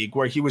that league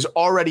where he was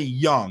already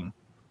young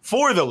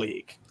for the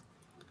league,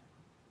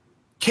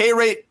 K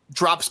rate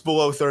drops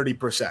below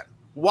 30%.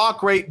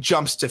 Walk rate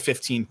jumps to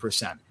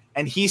 15%.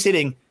 And he's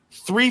hitting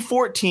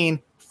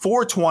 314,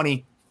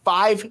 420,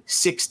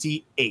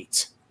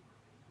 568.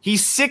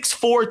 He's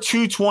 6'4",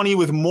 220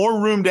 with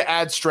more room to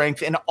add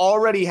strength and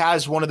already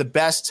has one of the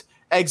best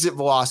exit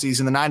velocities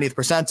in the 90th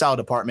percentile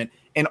department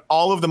in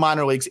all of the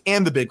minor leagues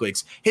and the big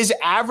leagues. His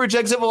average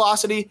exit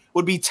velocity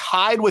would be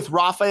tied with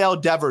Rafael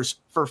Devers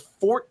for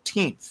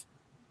 14th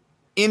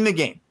in the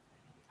game.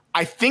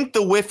 I think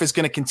the whiff is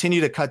going to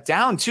continue to cut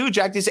down too,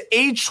 Jack. This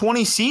age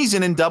 20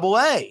 season in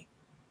Double-A.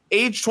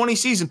 Age 20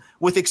 season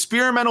with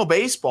experimental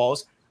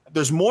baseballs.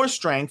 There's more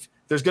strength.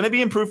 There's going to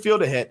be improved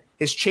field to hit.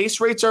 His chase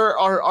rates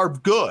are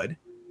good.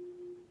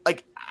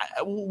 Like,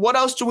 what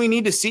else do we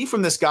need to see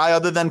from this guy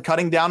other than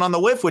cutting down on the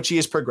whiff, which he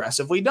has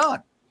progressively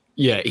done?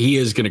 Yeah, he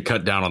is going to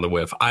cut down on the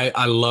whiff.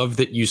 I love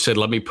that you said,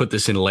 let me put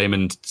this in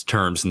layman's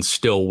terms, and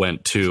still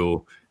went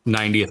to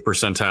 90th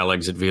percentile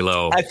exit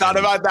velo. I thought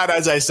about that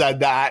as I said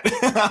that.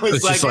 I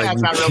was like,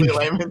 that's not really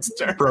layman's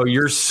terms. Bro,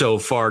 you're so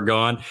far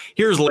gone.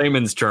 Here's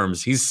layman's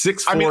terms. He's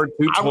 6'4",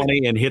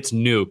 220 and hits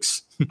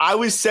nukes. I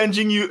was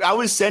sending you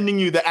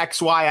the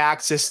XY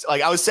axis.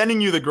 Like I was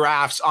sending you the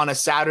graphs on a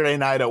Saturday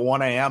night at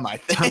 1 a.m. I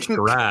think. Touch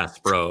grass,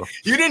 bro.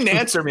 You didn't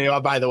answer me,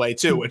 by the way,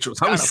 too, which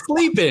was I was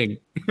sleeping.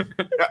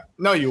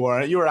 No, you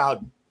weren't. You were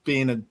out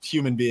being a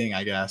human being,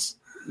 I guess.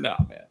 No,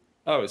 man.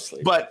 I was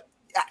sleeping. But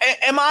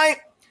am I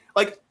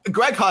like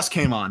Greg Huss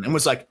came on and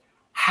was like,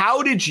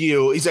 how did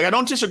you, he's like, I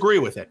don't disagree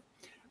with it,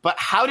 but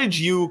how did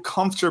you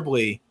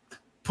comfortably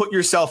put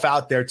yourself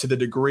out there to the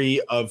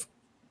degree of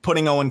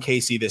putting Owen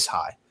Casey this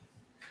high?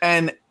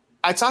 And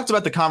I talked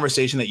about the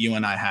conversation that you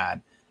and I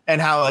had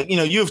and how, like,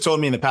 you've told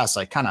me in the past,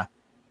 like, kind of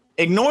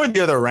ignore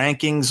the other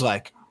rankings.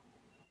 Like,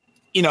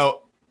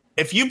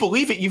 if you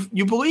believe it,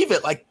 you believe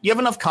it. Like, you have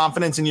enough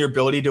confidence in your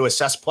ability to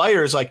assess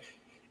players. Like,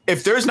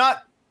 if there's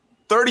not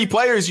 30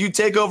 players you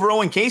take over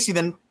Owen Casey,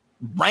 then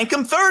rank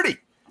him 30.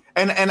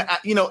 And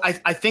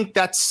I think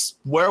that's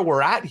where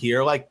we're at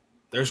here. Like,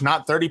 there's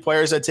not 30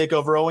 players that take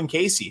over Owen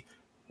Casey.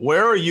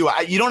 Where are you?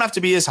 You don't have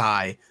to be as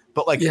high,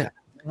 but like, yeah.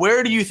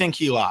 Where do you think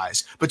he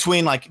lies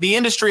between, like, the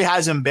industry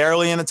has him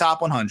barely in the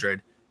top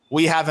 100?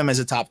 We have him as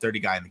a top 30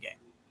 guy in the game.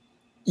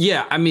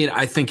 Yeah, I mean,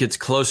 I think it's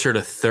closer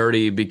to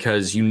 30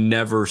 because you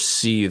never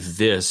see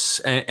this.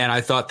 And I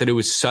thought that it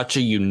was such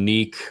a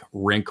unique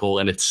wrinkle,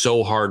 and it's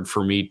so hard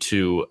for me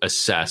to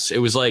assess. It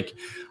was like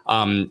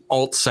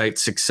alt site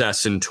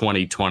success in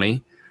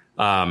 2020.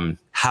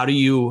 How do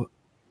you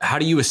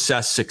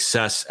assess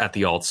success at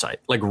the alt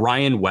site? Like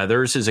Ryan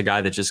Weathers is a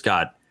guy that just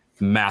got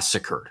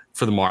massacred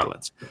for the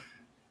Marlins.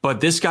 But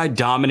this guy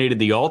dominated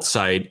the alt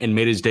site and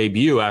made his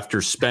debut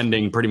after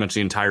spending pretty much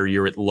the entire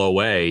year at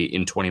low A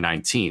in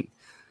 2019.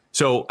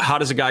 So how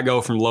does a guy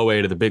go from low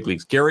A to the big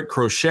leagues? Garrett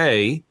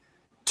Crochet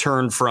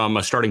turned from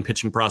a starting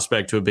pitching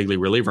prospect to a big league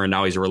reliever, and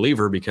now he's a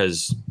reliever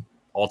because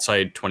alt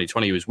site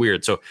 2020 was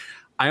weird. So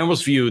I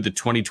almost view the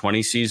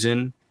 2020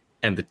 season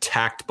and the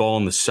tacked ball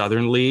in the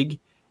Southern League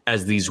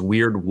as these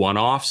weird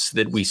one-offs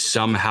that we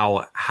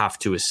somehow have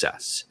to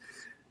assess.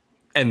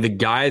 And the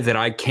guy that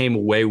I came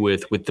away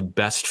with the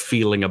best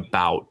feeling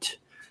about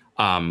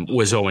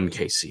was Owen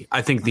Casey.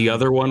 I think the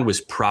other one was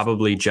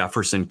probably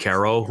Jefferson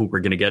Carroll, who we're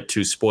going to get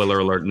to, spoiler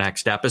alert,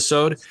 next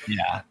episode.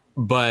 Yeah.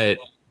 But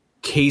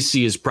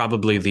Casey is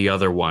probably the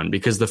other one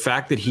because the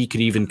fact that he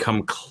could even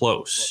come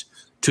close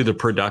to the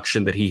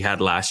production that he had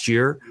last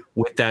year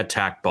with that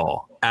tack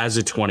ball as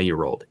a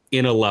 20-year-old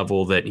in a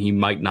level that he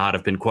might not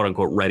have been, quote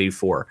unquote, ready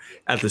for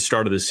at the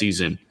start of the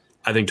season,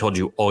 I think told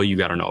you all you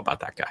got to know about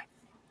that guy.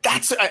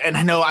 And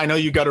I know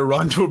you got to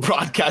run to a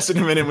broadcast in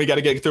a minute. We got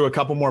to get through a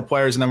couple more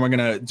players, and then we're going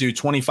to do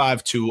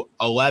 25 to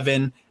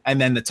 11.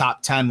 And then the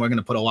top 10, we're going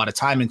to put a lot of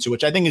time into,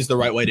 which I think is the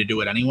right way to do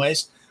it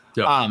anyways.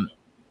 Yep.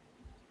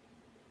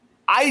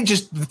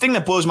 The thing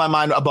that blows my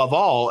mind above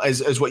all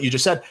is what you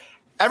just said.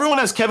 Everyone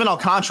has Kevin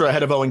Alcantara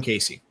ahead of Owen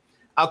Casey.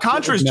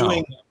 Alcantara is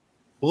doing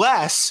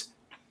less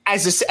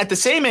at the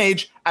same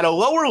age at a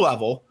lower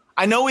level.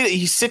 I know that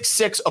he's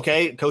 6'6".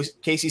 Okay,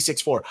 Casey's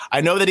 6'4".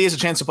 I know that he has a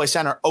chance to play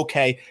center.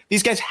 Okay,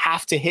 these guys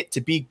have to hit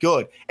to be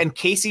good, and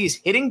Casey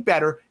is hitting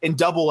better in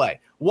Double-A.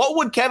 What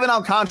would Kevin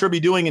Alcantara be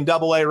doing in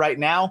Double-A right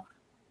now?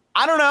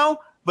 I don't know,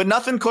 but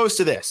nothing close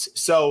to this.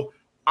 So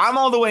I'm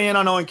all the way in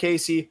on Owen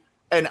Casey,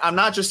 and I'm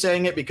not just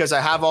saying it because I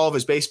have all of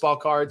his baseball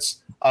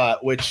cards,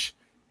 which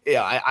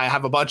I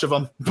have a bunch of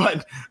them.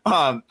 But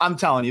I'm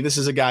telling you, this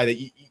is a guy that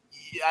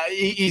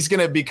he's going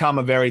to become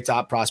a very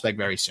top prospect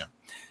very soon.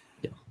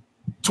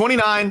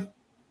 29,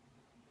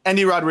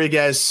 Endy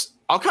Rodriguez.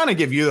 I'll kind of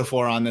give you the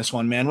floor on this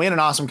one, man. We had an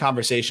awesome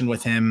conversation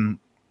with him,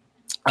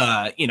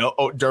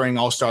 during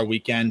All-Star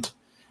Weekend.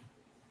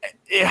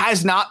 It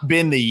has not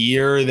been the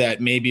year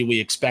that maybe we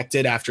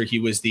expected after he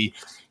was the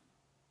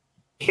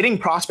hitting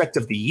prospect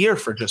of the year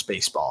for Just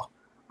Baseball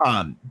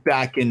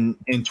back in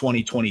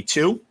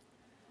 2022.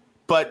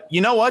 But you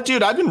know what,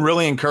 dude? I've been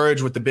really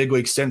encouraged with the big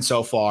league stint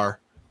so far.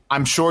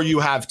 I'm sure you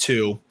have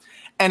too.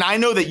 And I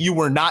know that you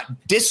were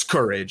not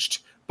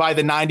discouraged by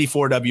the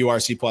 94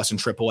 WRC plus in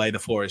AAA. The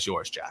floor is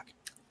yours, Jack.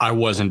 I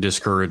wasn't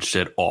discouraged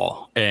at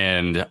all.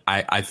 And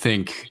I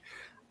think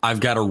I've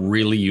got a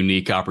really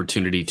unique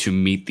opportunity to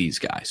meet these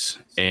guys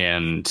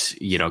and,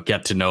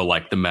 get to know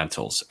like the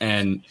mentals.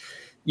 And,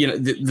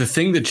 the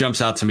thing that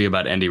jumps out to me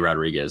about Endy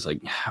Rodriguez,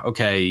 like,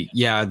 okay,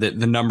 yeah, the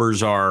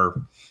numbers are,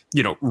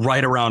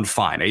 right around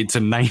fine. It's a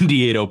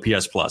 98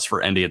 OPS plus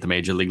for Endy at the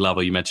major league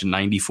level. You mentioned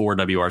 94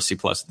 WRC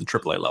plus at the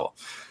AAA level.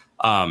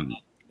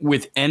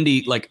 With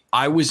Endy, like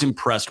I was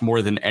impressed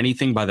more than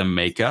anything by the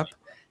makeup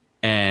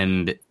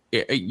and,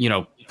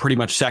 pretty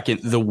much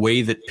second, the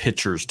way that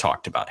pitchers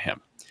talked about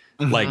him.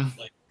 Mm-hmm. Like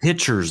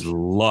pitchers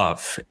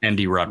love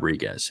Endy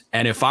Rodriguez.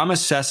 And if I'm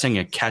assessing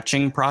a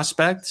catching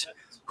prospect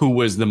who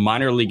was the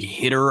minor league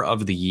hitter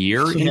of the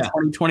year in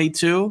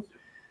 2022,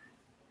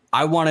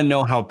 I want to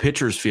know how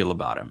pitchers feel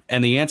about him.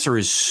 And the answer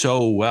is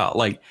so well.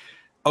 Like,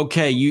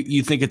 okay,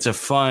 you think it's a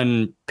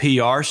fun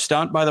PR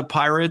stunt by the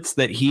Pirates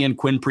that he and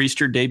Quinn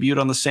Priester debuted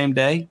on the same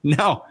day?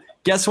 No.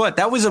 Guess what?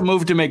 That was a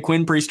move to make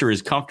Quinn Priester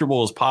as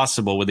comfortable as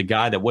possible with a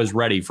guy that was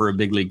ready for a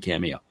big league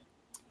cameo.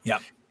 Yeah.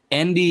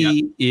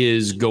 Endy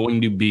is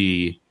going to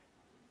be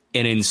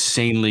an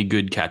insanely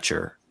good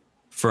catcher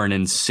for an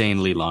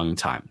insanely long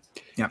time.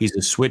 Yep. He's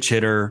a switch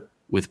hitter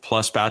with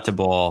plus bat to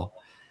ball.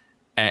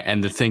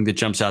 And the thing that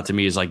jumps out to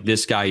me is like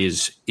this guy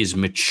is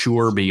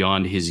mature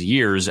beyond his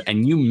years.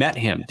 And you met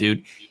him,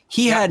 dude.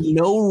 He had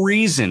no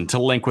reason to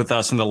link with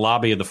us in the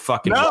lobby of the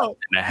fucking. No,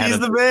 he's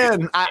the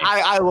man.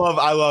 I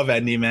love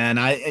Endy, man.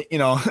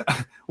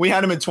 We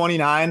had him at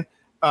 29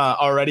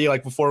 already,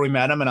 like before we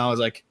met him, and I was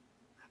like,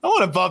 I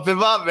want to bump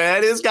him up,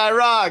 man. This guy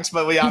rocks,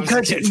 but we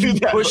obviously can't do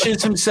that. He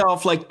pushes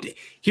himself. Like,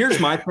 here's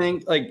my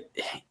thing. Like,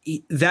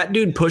 that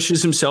dude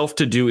pushes himself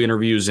to do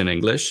interviews in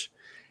English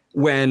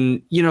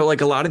when,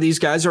 like a lot of these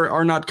guys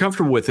are not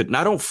comfortable with it. And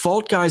I don't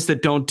fault guys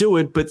that don't do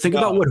it, but think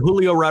about what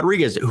Julio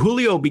Rodriguez did.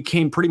 Julio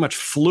became pretty much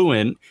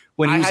fluent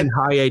when he was in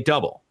high A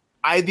double.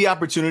 I had the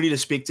opportunity to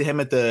speak to him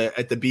at the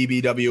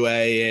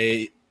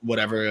BBWA,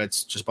 whatever.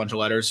 It's just a bunch of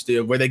letters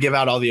where they give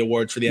out all the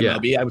awards for the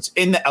MLB. I was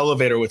in the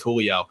elevator with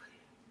Julio.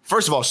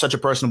 First of all, such a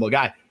personable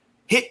guy.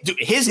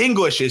 His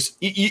English is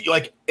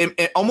like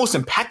almost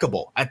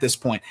impeccable at this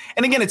point.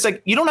 And again, it's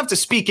like you don't have to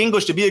speak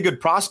English to be a good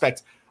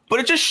prospect, but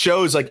it just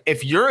shows like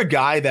if you're a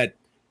guy that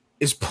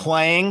is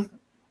playing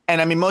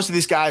And I mean, most of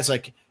these guys,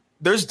 like,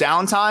 there's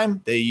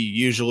downtime. They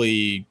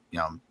usually,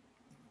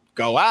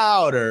 go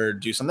out or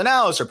do something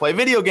else or play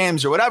video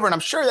games or whatever. And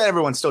I'm sure that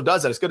everyone still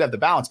does that. It's good to have the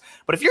balance.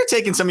 But if you're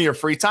taking some of your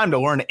free time to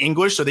learn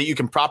English so that you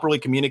can properly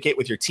communicate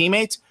with your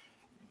teammates,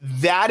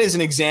 that is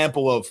an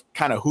example of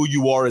kind of who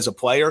you are as a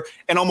player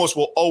and almost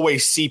will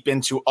always seep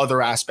into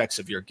other aspects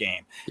of your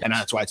game. Yes. And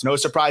that's why it's no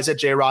surprise that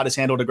J-Rod has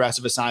handled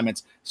aggressive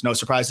assignments. It's no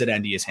surprise that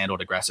Endy has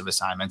handled aggressive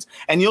assignments.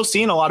 And you'll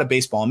see in a lot of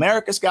Baseball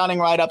America scouting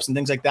write-ups and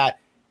things like that,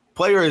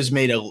 players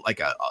made a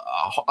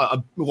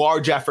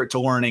large effort to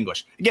learn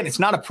English. Again, it's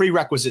not a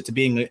prerequisite to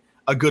being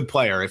a good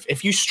player.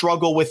 If you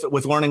struggle with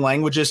learning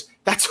languages,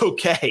 that's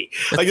okay.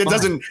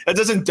 It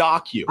doesn't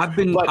dock you. I've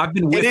been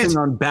whiffing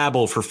on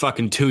Babbel for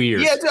fucking 2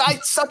 years. Yeah, I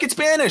suck at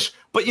Spanish.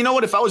 But you know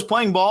what? If I was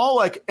playing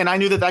ball, and I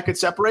knew that could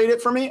separate it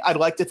for me, I'd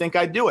like to think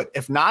I'd do it.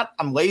 If not,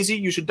 I'm lazy.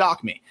 You should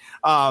dock me.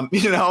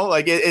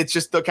 It's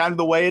just the kind of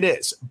the way it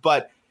is.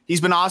 But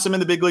he's been awesome in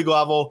the big league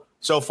level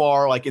so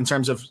far, in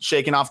terms of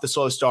shaking off the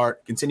slow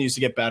start, continues to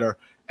get better.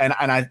 And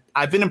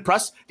I've been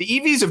impressed. The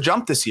EVs have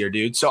jumped this year,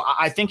 dude. So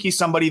I think he's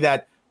somebody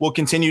that will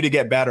continue to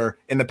get better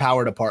in the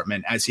power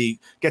department as he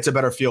gets a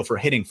better feel for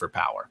hitting for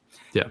power.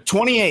 Yeah.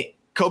 28,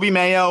 Kobe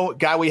Mayo,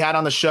 guy we had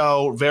on the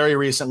show very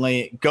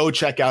recently. Go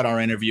check out our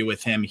interview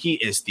with him. He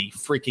is the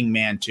freaking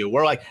man too.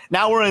 We're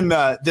in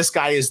the this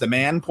guy is the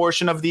man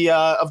portion of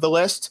the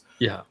list.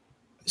 Yeah.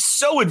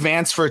 So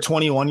advanced for a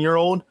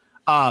 21-year-old.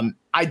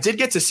 I did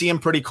get to see him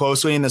pretty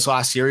closely in this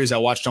last series. I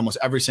watched almost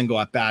every single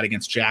at bat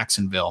against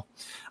Jacksonville.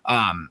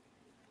 A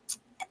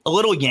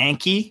little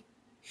Yankee,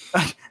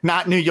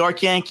 not New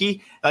York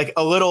Yankee,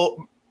 a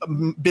little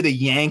bit of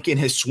yank in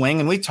his swing.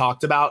 And we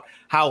talked about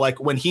how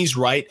when he's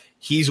right,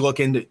 he's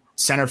looking to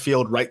center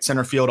field, right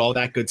center field, all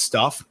that good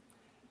stuff.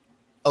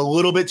 A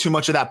little bit too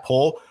much of that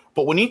pull.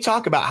 But when you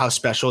talk about how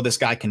special this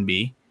guy can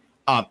be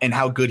and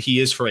how good he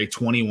is for a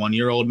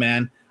 21-year-old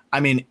man, I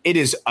mean, it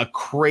is a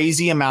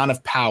crazy amount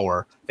of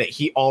power that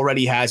he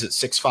already has at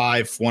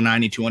 6'5",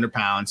 190, 200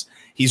 pounds.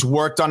 He's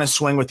worked on his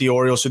swing with the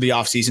Orioles through the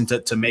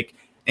offseason to make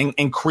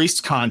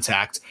increased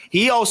contact.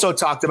 He also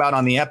talked about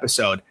on the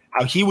episode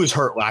how he was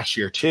hurt last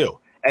year too.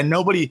 And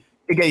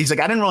he's I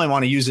didn't really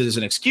want to use it as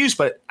an excuse,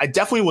 but I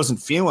definitely wasn't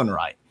feeling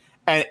right.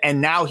 And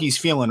now he's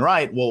feeling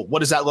right. Well, what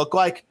does that look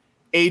like?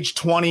 Age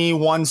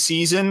 21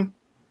 season,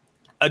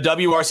 a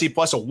WRC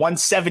plus a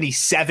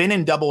 177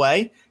 in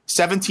AA,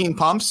 17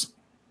 pumps,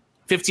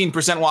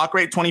 15% walk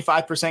rate,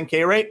 25%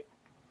 K rate.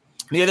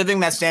 The other thing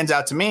that stands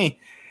out to me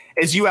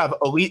is you have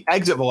elite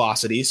exit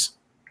velocities,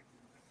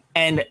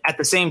 and at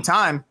the same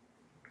time,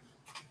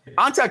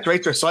 contact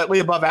rates are slightly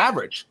above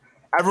average.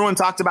 Everyone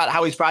talked about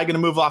how he's probably going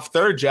to move off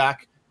third,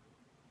 Jack.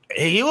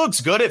 He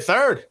looks good at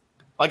third.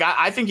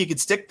 I think he could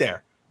stick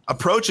there.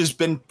 Approach has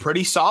been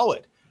pretty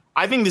solid.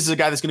 I think this is a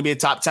guy that's going to be a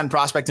top 10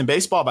 prospect in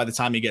baseball by the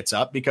time he gets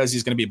up because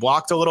he's going to be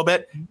blocked a little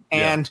bit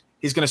and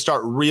he's going to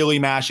start really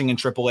mashing in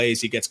AAA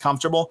as he gets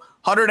comfortable.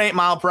 108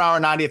 mile per hour,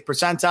 90th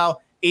percentile,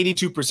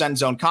 82%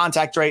 zone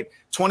contact rate,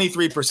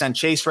 23%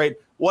 chase rate.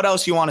 What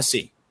else you want to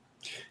see?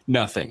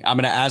 Nothing. I'm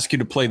going to ask you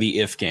to play the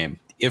if game.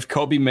 If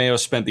Kobe Mayo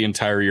spent the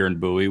entire year in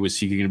Bowie, was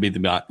he going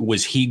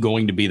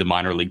to be the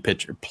minor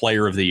league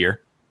player of the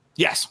year?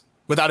 Yes,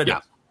 without a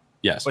doubt.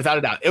 Yes, without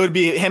a doubt. It would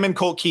be him and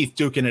Colt Keith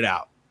duking it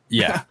out.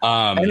 Yeah.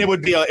 And it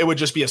would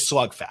just be a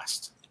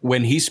slugfest.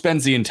 When he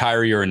spends the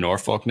entire year in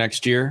Norfolk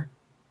next year,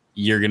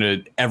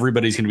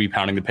 everybody's going to be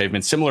pounding the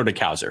pavement, similar to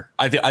Cowser.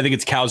 I think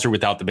it's Cowser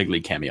without the big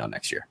league cameo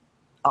next year.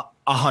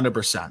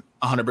 100%.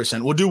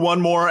 We'll do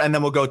one more and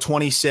then we'll go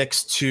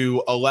 26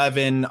 to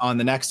 11 on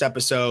the next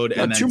episode.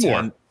 No, and then two 10.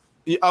 More.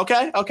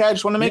 Okay. I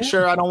just want to make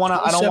sure. I don't want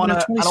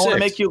to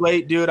make you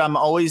late, dude. I'm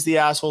always the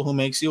asshole who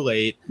makes you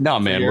late. No,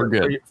 man, we're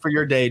good for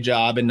your day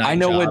job. And I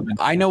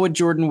know what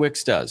Jordan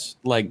Wicks does.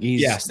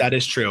 Yes, that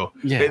is true.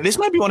 Yeah. This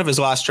might be one of his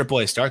last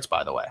AAA starts,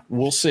 by the way.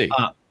 We'll see.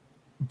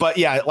 But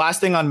yeah,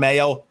 last thing on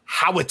Mayo,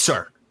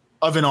 howitzer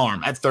of an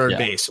arm at third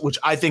base, which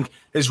I think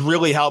has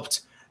really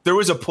helped. There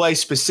was a play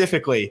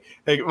specifically.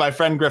 My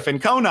friend Griffin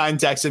Conine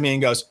texted me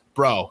and goes,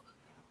 "Bro,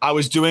 I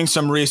was doing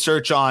some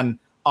research on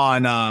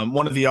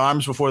one of the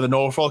arms before the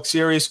Norfolk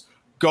series.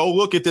 Go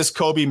look at this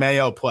Kobe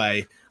Mayo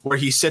play where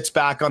he sits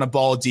back on a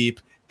ball deep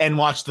and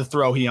watch the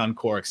throw he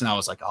uncorks." And I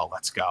was like, "Oh,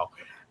 let's go."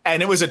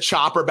 And it was a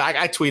chopper back.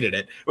 I tweeted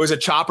it. It was a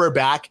chopper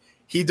back.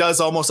 He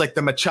does almost like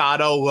the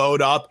Machado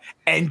load up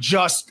and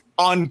just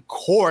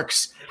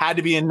uncorks. Had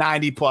to be a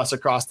 90 plus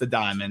across the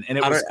diamond. And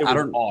it was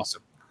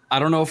awesome. I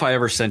don't know if I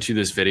ever sent you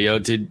this video.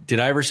 Did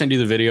I ever send you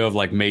the video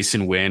of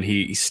Mason Wynn?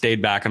 He stayed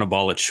back on a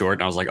ball at short,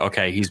 and I was like,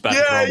 okay, he's back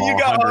to throw a ball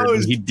 100.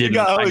 And he didn't.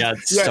 I got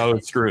so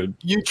screwed.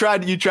 You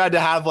tried to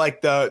have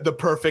the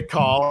perfect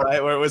call,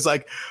 right? Where it was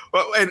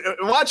and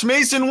watch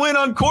Mason Wynn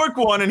on cork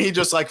one, and he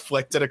just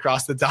flicked it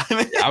across the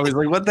diamond. I was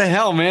like, what the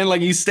hell,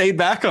 man? You stayed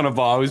back on a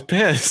ball. I was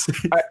pissed.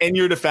 In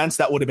your defense,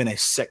 that would have been a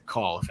sick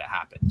call if it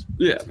happened.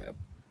 Yeah, man.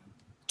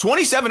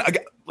 27.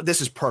 This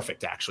is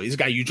perfect, actually. This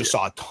guy you just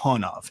saw a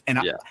ton of,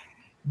 and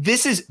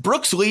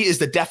Brooks Lee is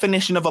the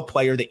definition of a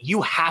player that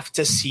you have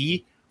to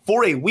see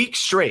for a week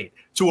straight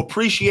to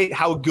appreciate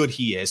how good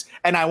he is.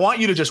 And I want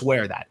you to just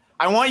wear that.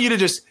 I want you to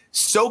just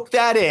soak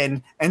that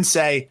in and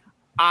say,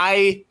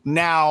 I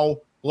now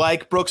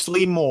like Brooks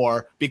Lee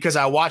more because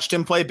I watched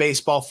him play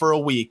baseball for a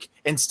week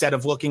instead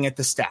of looking at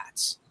the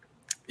stats.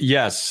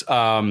 Yes,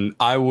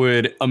 I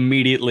would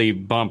immediately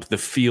bump the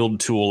field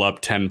tool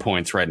up 10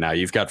 points right now.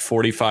 You've got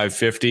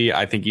 45-50.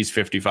 I think he's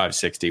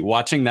 55-60.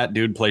 Watching that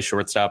dude play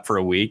shortstop for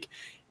a week,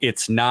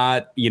 it's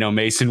not,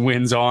 Mason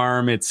Wynn's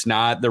arm. It's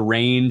not the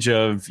range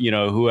of,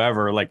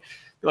 whoever. Like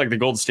the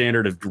gold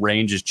standard of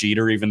range is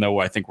Jeter, even though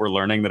I think we're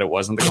learning that it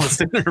wasn't the gold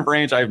standard of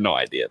range. I have no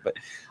idea. But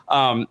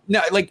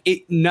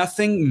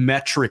nothing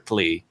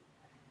metrically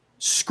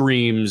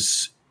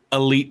screams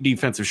elite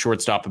defensive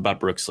shortstop about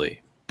Brooks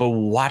Lee. But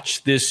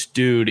watch this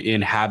dude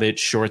inhabit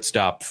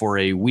shortstop for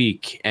a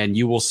week, and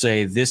you will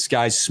say this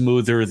guy's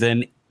smoother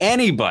than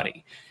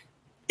anybody.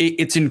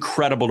 It's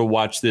incredible to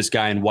watch this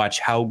guy and watch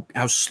how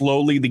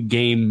slowly the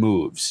game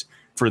moves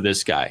for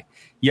this guy.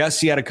 Yes,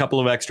 he had a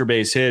couple of extra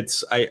base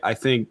hits. I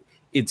think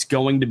it's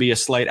going to be a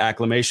slight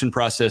acclimation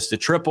process to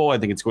triple. I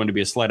think it's going to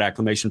be a slight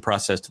acclimation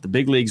process to the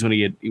big leagues when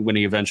he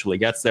eventually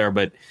gets there.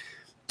 But,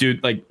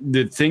 dude, like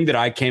the thing that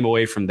I came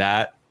away from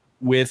that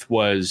with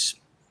was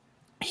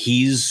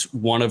he's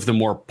one of the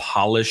more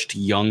polished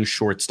young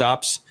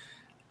shortstops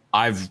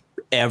I've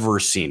ever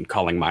seen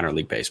calling minor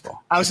league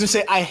baseball. I was going to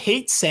say, I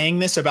hate saying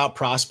this about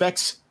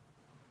prospects,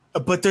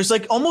 but there's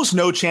like almost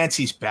no chance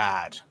he's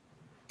bad.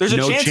 There's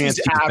no chance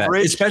he's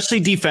average. Especially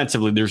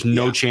defensively, there's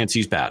no chance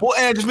he's bad. Well,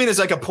 and I just mean as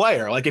like a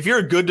player. Like if you're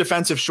a good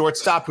defensive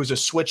shortstop who's a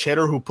switch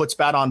hitter who puts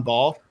bat on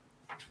ball,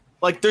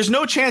 like there's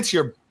no chance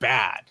you're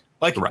bad.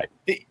 Like right.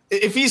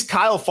 If he's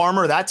Kyle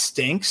Farmer, that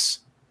stinks.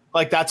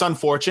 Like that's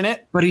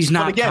unfortunate. But he's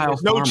not. But again, Kyle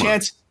there's no Farmer.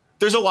 Chance.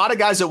 There's a lot of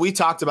guys that we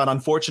talked about,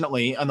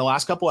 unfortunately, on the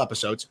last couple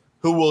episodes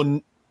who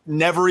will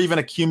never even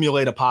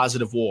accumulate a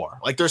positive WAR.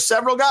 Like there's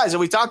several guys that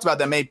we talked about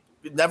that may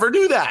never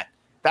do that.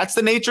 That's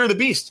the nature of the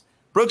beast.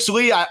 Brooks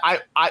Lee, I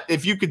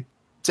if you could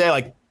say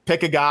like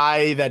pick a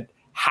guy that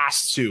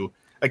has to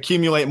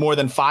accumulate more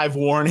than 5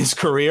 WAR in his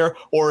career,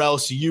 or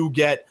else you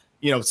get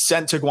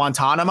sent to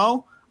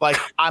Guantanamo. Like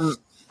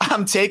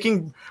I'm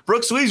taking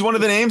Brooks Lee's one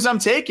of the names I'm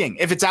taking.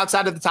 If it's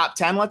outside of the top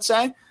 10, let's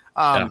say,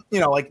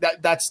 like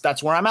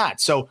that's where I'm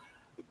at. So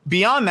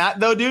beyond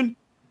that though, dude,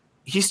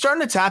 he's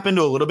starting to tap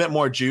into a little bit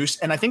more juice.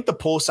 And I think the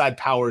pull side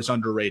power is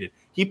underrated.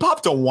 He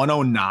popped a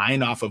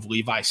 109 off of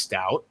Levi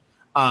Stout.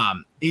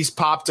 He's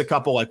popped a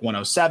couple like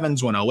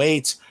 107s,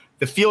 108s.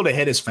 The field to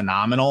hit is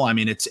phenomenal. I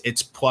mean,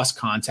 it's plus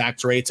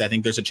contact rates. I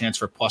think there's a chance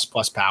for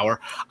plus power.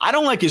 I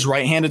don't like his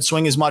right-handed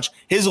swing as much.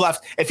 His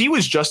left, if he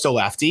was just a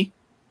lefty,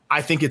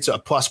 I think it's a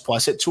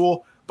plus hit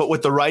tool. But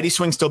with the righty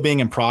swing still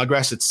being in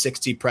progress, it's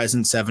 60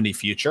 present, 70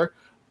 future.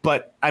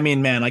 But I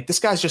mean, man, like this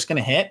guy's just going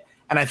to hit.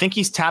 And I think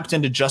he's tapped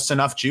into just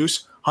enough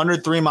juice,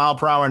 103 mile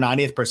per hour,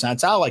 90th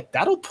percentile. Like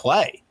that'll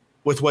play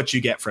with what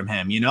you get from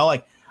him,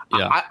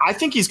 Yeah. I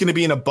think he's going to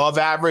be an above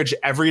average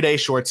everyday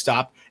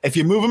shortstop. If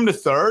you move him to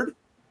third,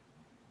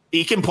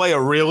 he can play a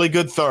really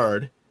good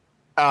third.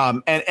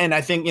 And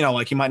I think,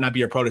 like he might not be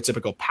your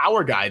prototypical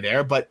power guy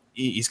there, but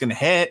he's going to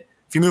hit.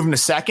 If you move him to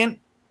second,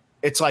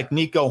 it's like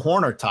Nico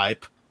Horner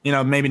type,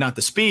 maybe not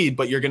the speed,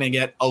 but you're going to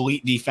get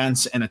elite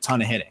defense and a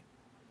ton of hitting.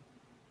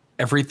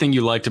 Everything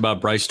you liked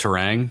about Bryce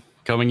Terang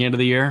coming into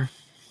the year.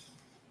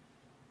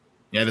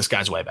 Yeah, this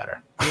guy's way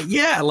better.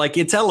 Yeah, like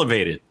it's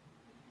elevated.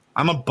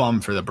 I'm a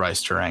bum for the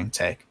Bryce Terang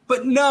take.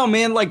 But no,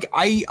 man, like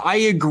I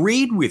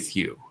agreed with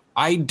you.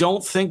 I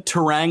don't think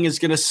Terang is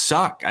going to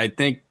suck. I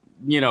think,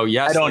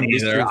 yes. I don't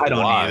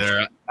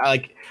either.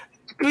 Like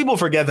people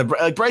forget that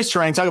like Bryce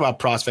Terang, talk about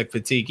prospect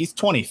fatigue. He's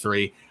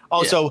 23.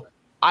 Also,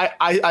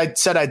 I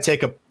said I'd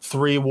take a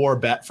 3 WAR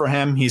bet for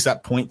him. He's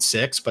at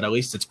 0.6, but at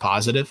least it's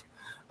positive.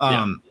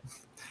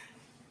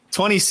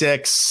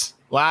 26,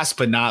 last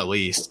but not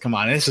least. Come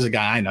on. This is a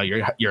guy I know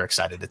you're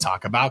excited to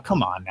talk about.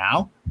 Come on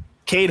now.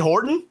 Cade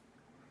Horton.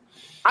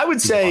 I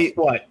would say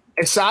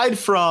aside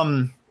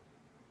from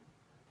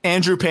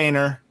Andrew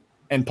Painter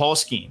and Paul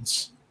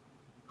Skeens,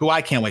 who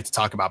I can't wait to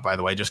talk about, by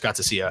the way, just got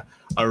to see a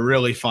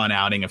really fun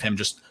outing of him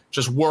just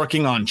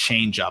working on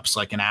change-ups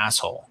like an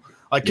asshole.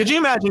 Like, could you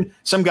imagine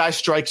some guy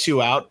strikes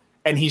you out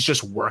and he's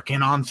just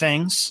working on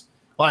things?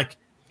 Like,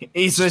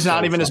 it's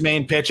not even his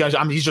main pitch.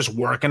 He's just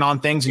working on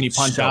things and you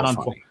punch out on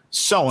 –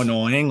 so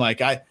annoying.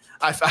 Like, I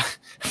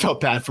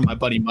felt bad for my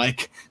buddy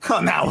Mike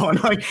on that one.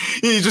 Like,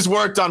 he just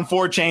worked on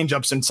 4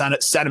 changeups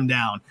and set him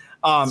down.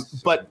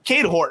 But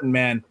Cade Horton,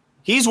 man,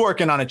 he's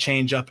working on a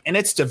changeup and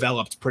it's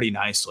developed pretty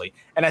nicely.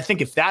 And I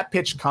think if that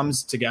pitch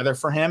comes together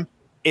for him,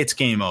 it's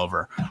game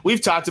over.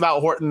 We've talked about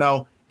Horton,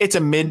 though. It's a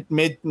mid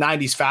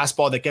 90s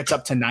fastball that gets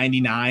up to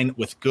 99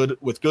 with good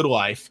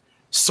life.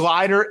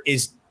 Slider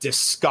is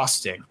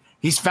disgusting.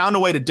 He's found a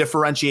way to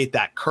differentiate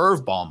that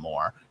curveball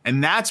more,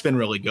 and that's been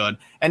really good.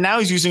 And now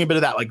he's using a bit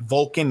of that like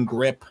Vulcan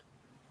grip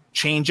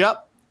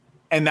changeup,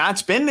 and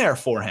that's been there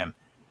for him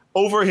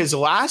over his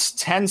last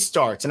 10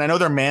 starts. And I know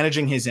they're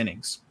managing his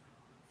innings.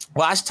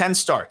 Last 10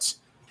 starts,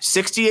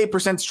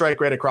 68% strike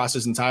rate across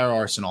his entire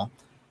arsenal.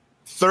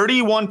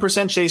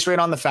 31% chase rate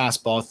on the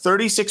fastball,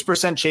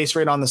 36% chase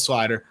rate on the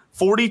slider,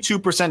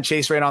 42%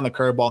 chase rate on the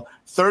curveball,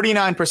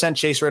 39%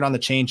 chase rate on the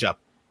changeup.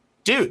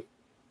 Dude,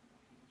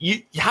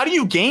 how do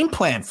you game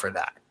plan for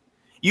that?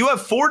 You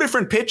have 4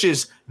 different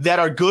pitches that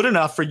are good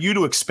enough for you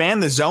to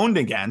expand the zone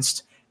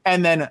against,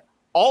 and then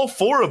all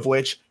 4 of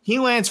which he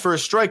lands for a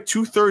strike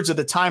 2/3 of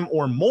the time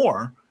or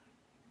more.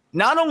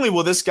 Not only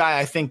will this guy,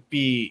 I think,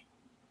 be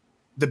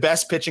the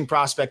best pitching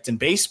prospect in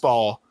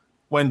baseball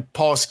when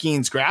Paul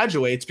Skeens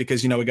graduates,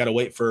 because, we got to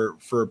wait for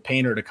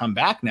Painter to come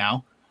back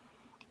now.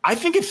 I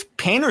think if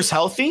Painter's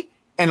healthy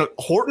and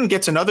Horton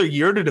gets another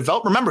year to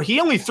develop, remember, he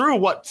only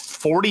threw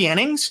 40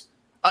 innings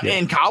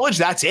in college.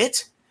 That's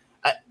it.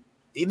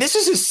 This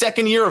is his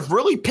second year of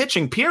really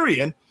pitching,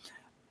 period.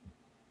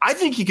 I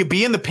think he could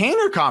be in the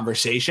Painter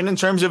conversation in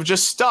terms of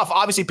just stuff.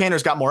 Obviously,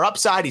 Painter's got more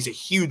upside. He's a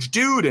huge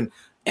dude and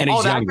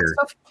he's younger.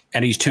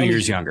 And he's 2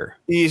 years younger.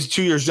 He's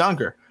 2 years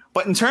younger.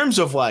 But in terms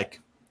of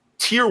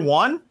tier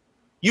 1,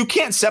 you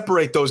can't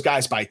separate those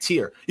guys by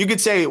tier. You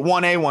could say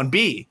 1A,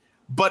 1B.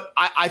 But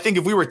I think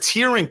if we were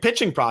tiering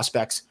pitching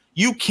prospects,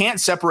 you can't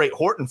separate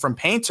Horton from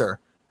Painter,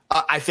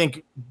 I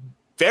think,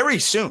 very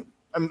soon.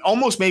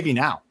 Almost maybe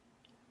now.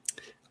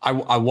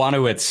 I want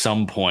to, at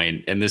some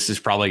point, and this is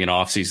probably an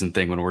off-season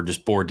thing when we're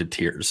just bored to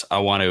tears, I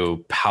want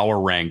to power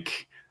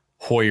rank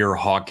Hoyer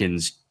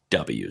Hawkins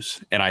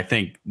W's. And I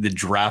think the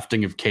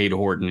drafting of Cade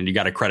Horton, and you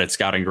got to credit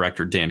scouting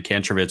director Dan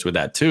Kantrovitz with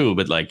that too,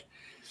 but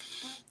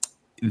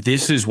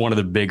this is one of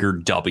the bigger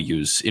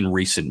W's in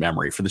recent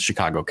memory for the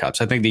Chicago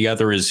Cubs. I think the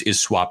other is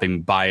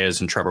swapping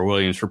Baez and Trevor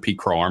Williams for Pete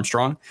Crow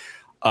Armstrong.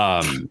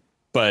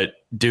 But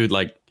dude,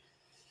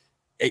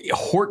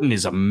 Horton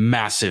is a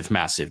massive,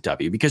 massive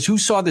W, because who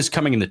saw this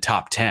coming in the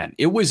top 10?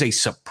 It was a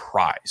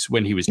surprise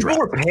when he was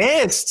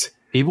drafted.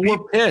 People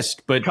were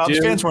pissed, but Cubs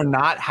fans were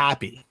not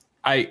happy.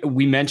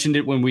 We mentioned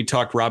it when we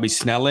talked Robbie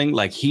Snelling.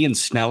 He and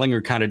Snelling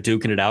are kind of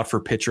duking it out for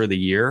pitcher of the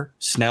year.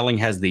 Snelling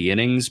has the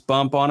innings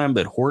bump on him,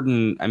 but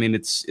Horton,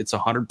 it's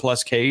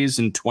 100+ Ks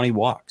and 20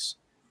 walks.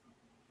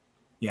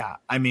 Yeah,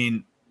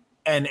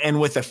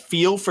 and with a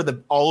feel for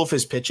all of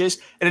his pitches,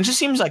 and it just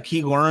seems like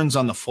he learns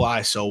on the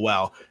fly so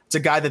well. It's a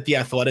guy that the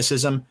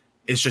athleticism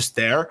is just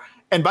there.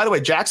 And by the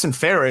way, Jackson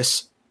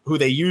Ferris, who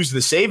they used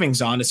the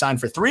savings on to sign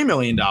for $3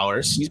 million,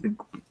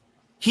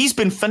 he's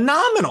been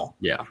phenomenal.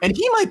 Yeah, and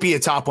he might be a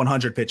top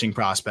 100 pitching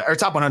prospect or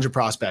top 100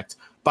 prospect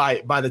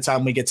by the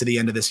time we get to the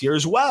end of this year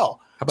as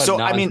well. How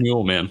about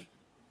Mule, man?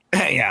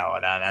 Yeah, well,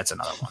 that's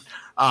another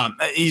one.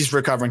 He's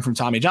recovering from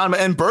Tommy John,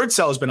 and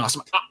Birdsell has been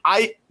awesome.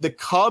 The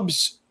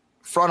Cubs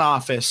front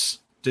office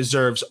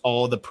deserves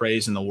all the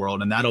praise in the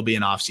world, and that'll be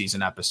an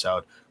off-season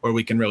episode where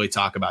we can really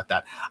talk about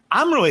that.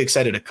 I'm really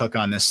excited to cook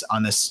on this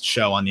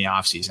show on the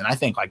off-season. I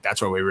think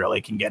that's where we really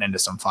can get into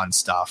some fun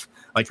stuff,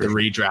 the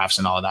redrafts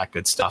and all of that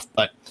good stuff.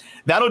 But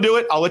that'll do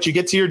it. I'll let you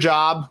get to your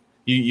job.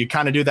 You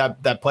kind of do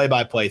that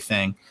play-by-play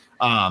thing.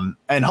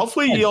 And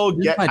hopefully you'll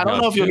get – I don't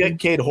know if you'll get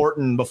Cade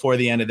Horton before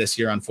the end of this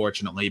year,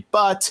 unfortunately.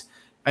 But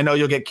I know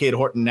you'll get Cade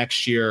Horton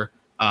next year,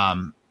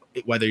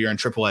 whether you're in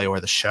AAA or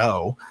the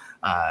show.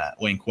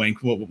 Wink, wink.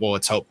 Well,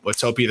 let's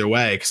hope either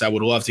way, because I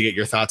would love to get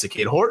your thoughts of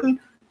Cade Horton.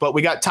 But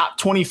we got top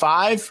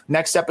 25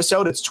 next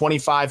episode. It's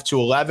 25 to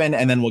 11,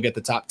 and then we'll get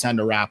the top 10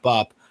 to wrap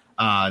up.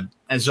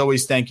 As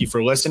always, thank you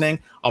for listening.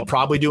 I'll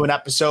probably do an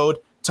episode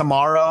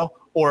tomorrow,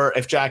 or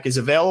if Jack is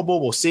available,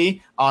 we'll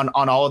see, on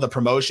all of the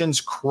promotions.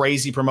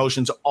 Crazy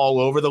promotions all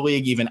over the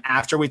league, even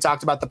after we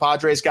talked about the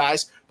Padres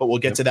guys. But we'll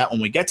get to that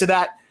when we get to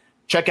that.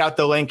 Check out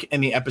the link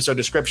in the episode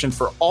description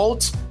for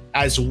Alt,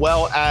 as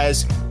well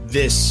as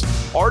this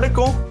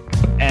article.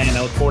 And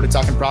I look forward to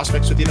talking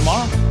prospects with you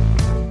tomorrow.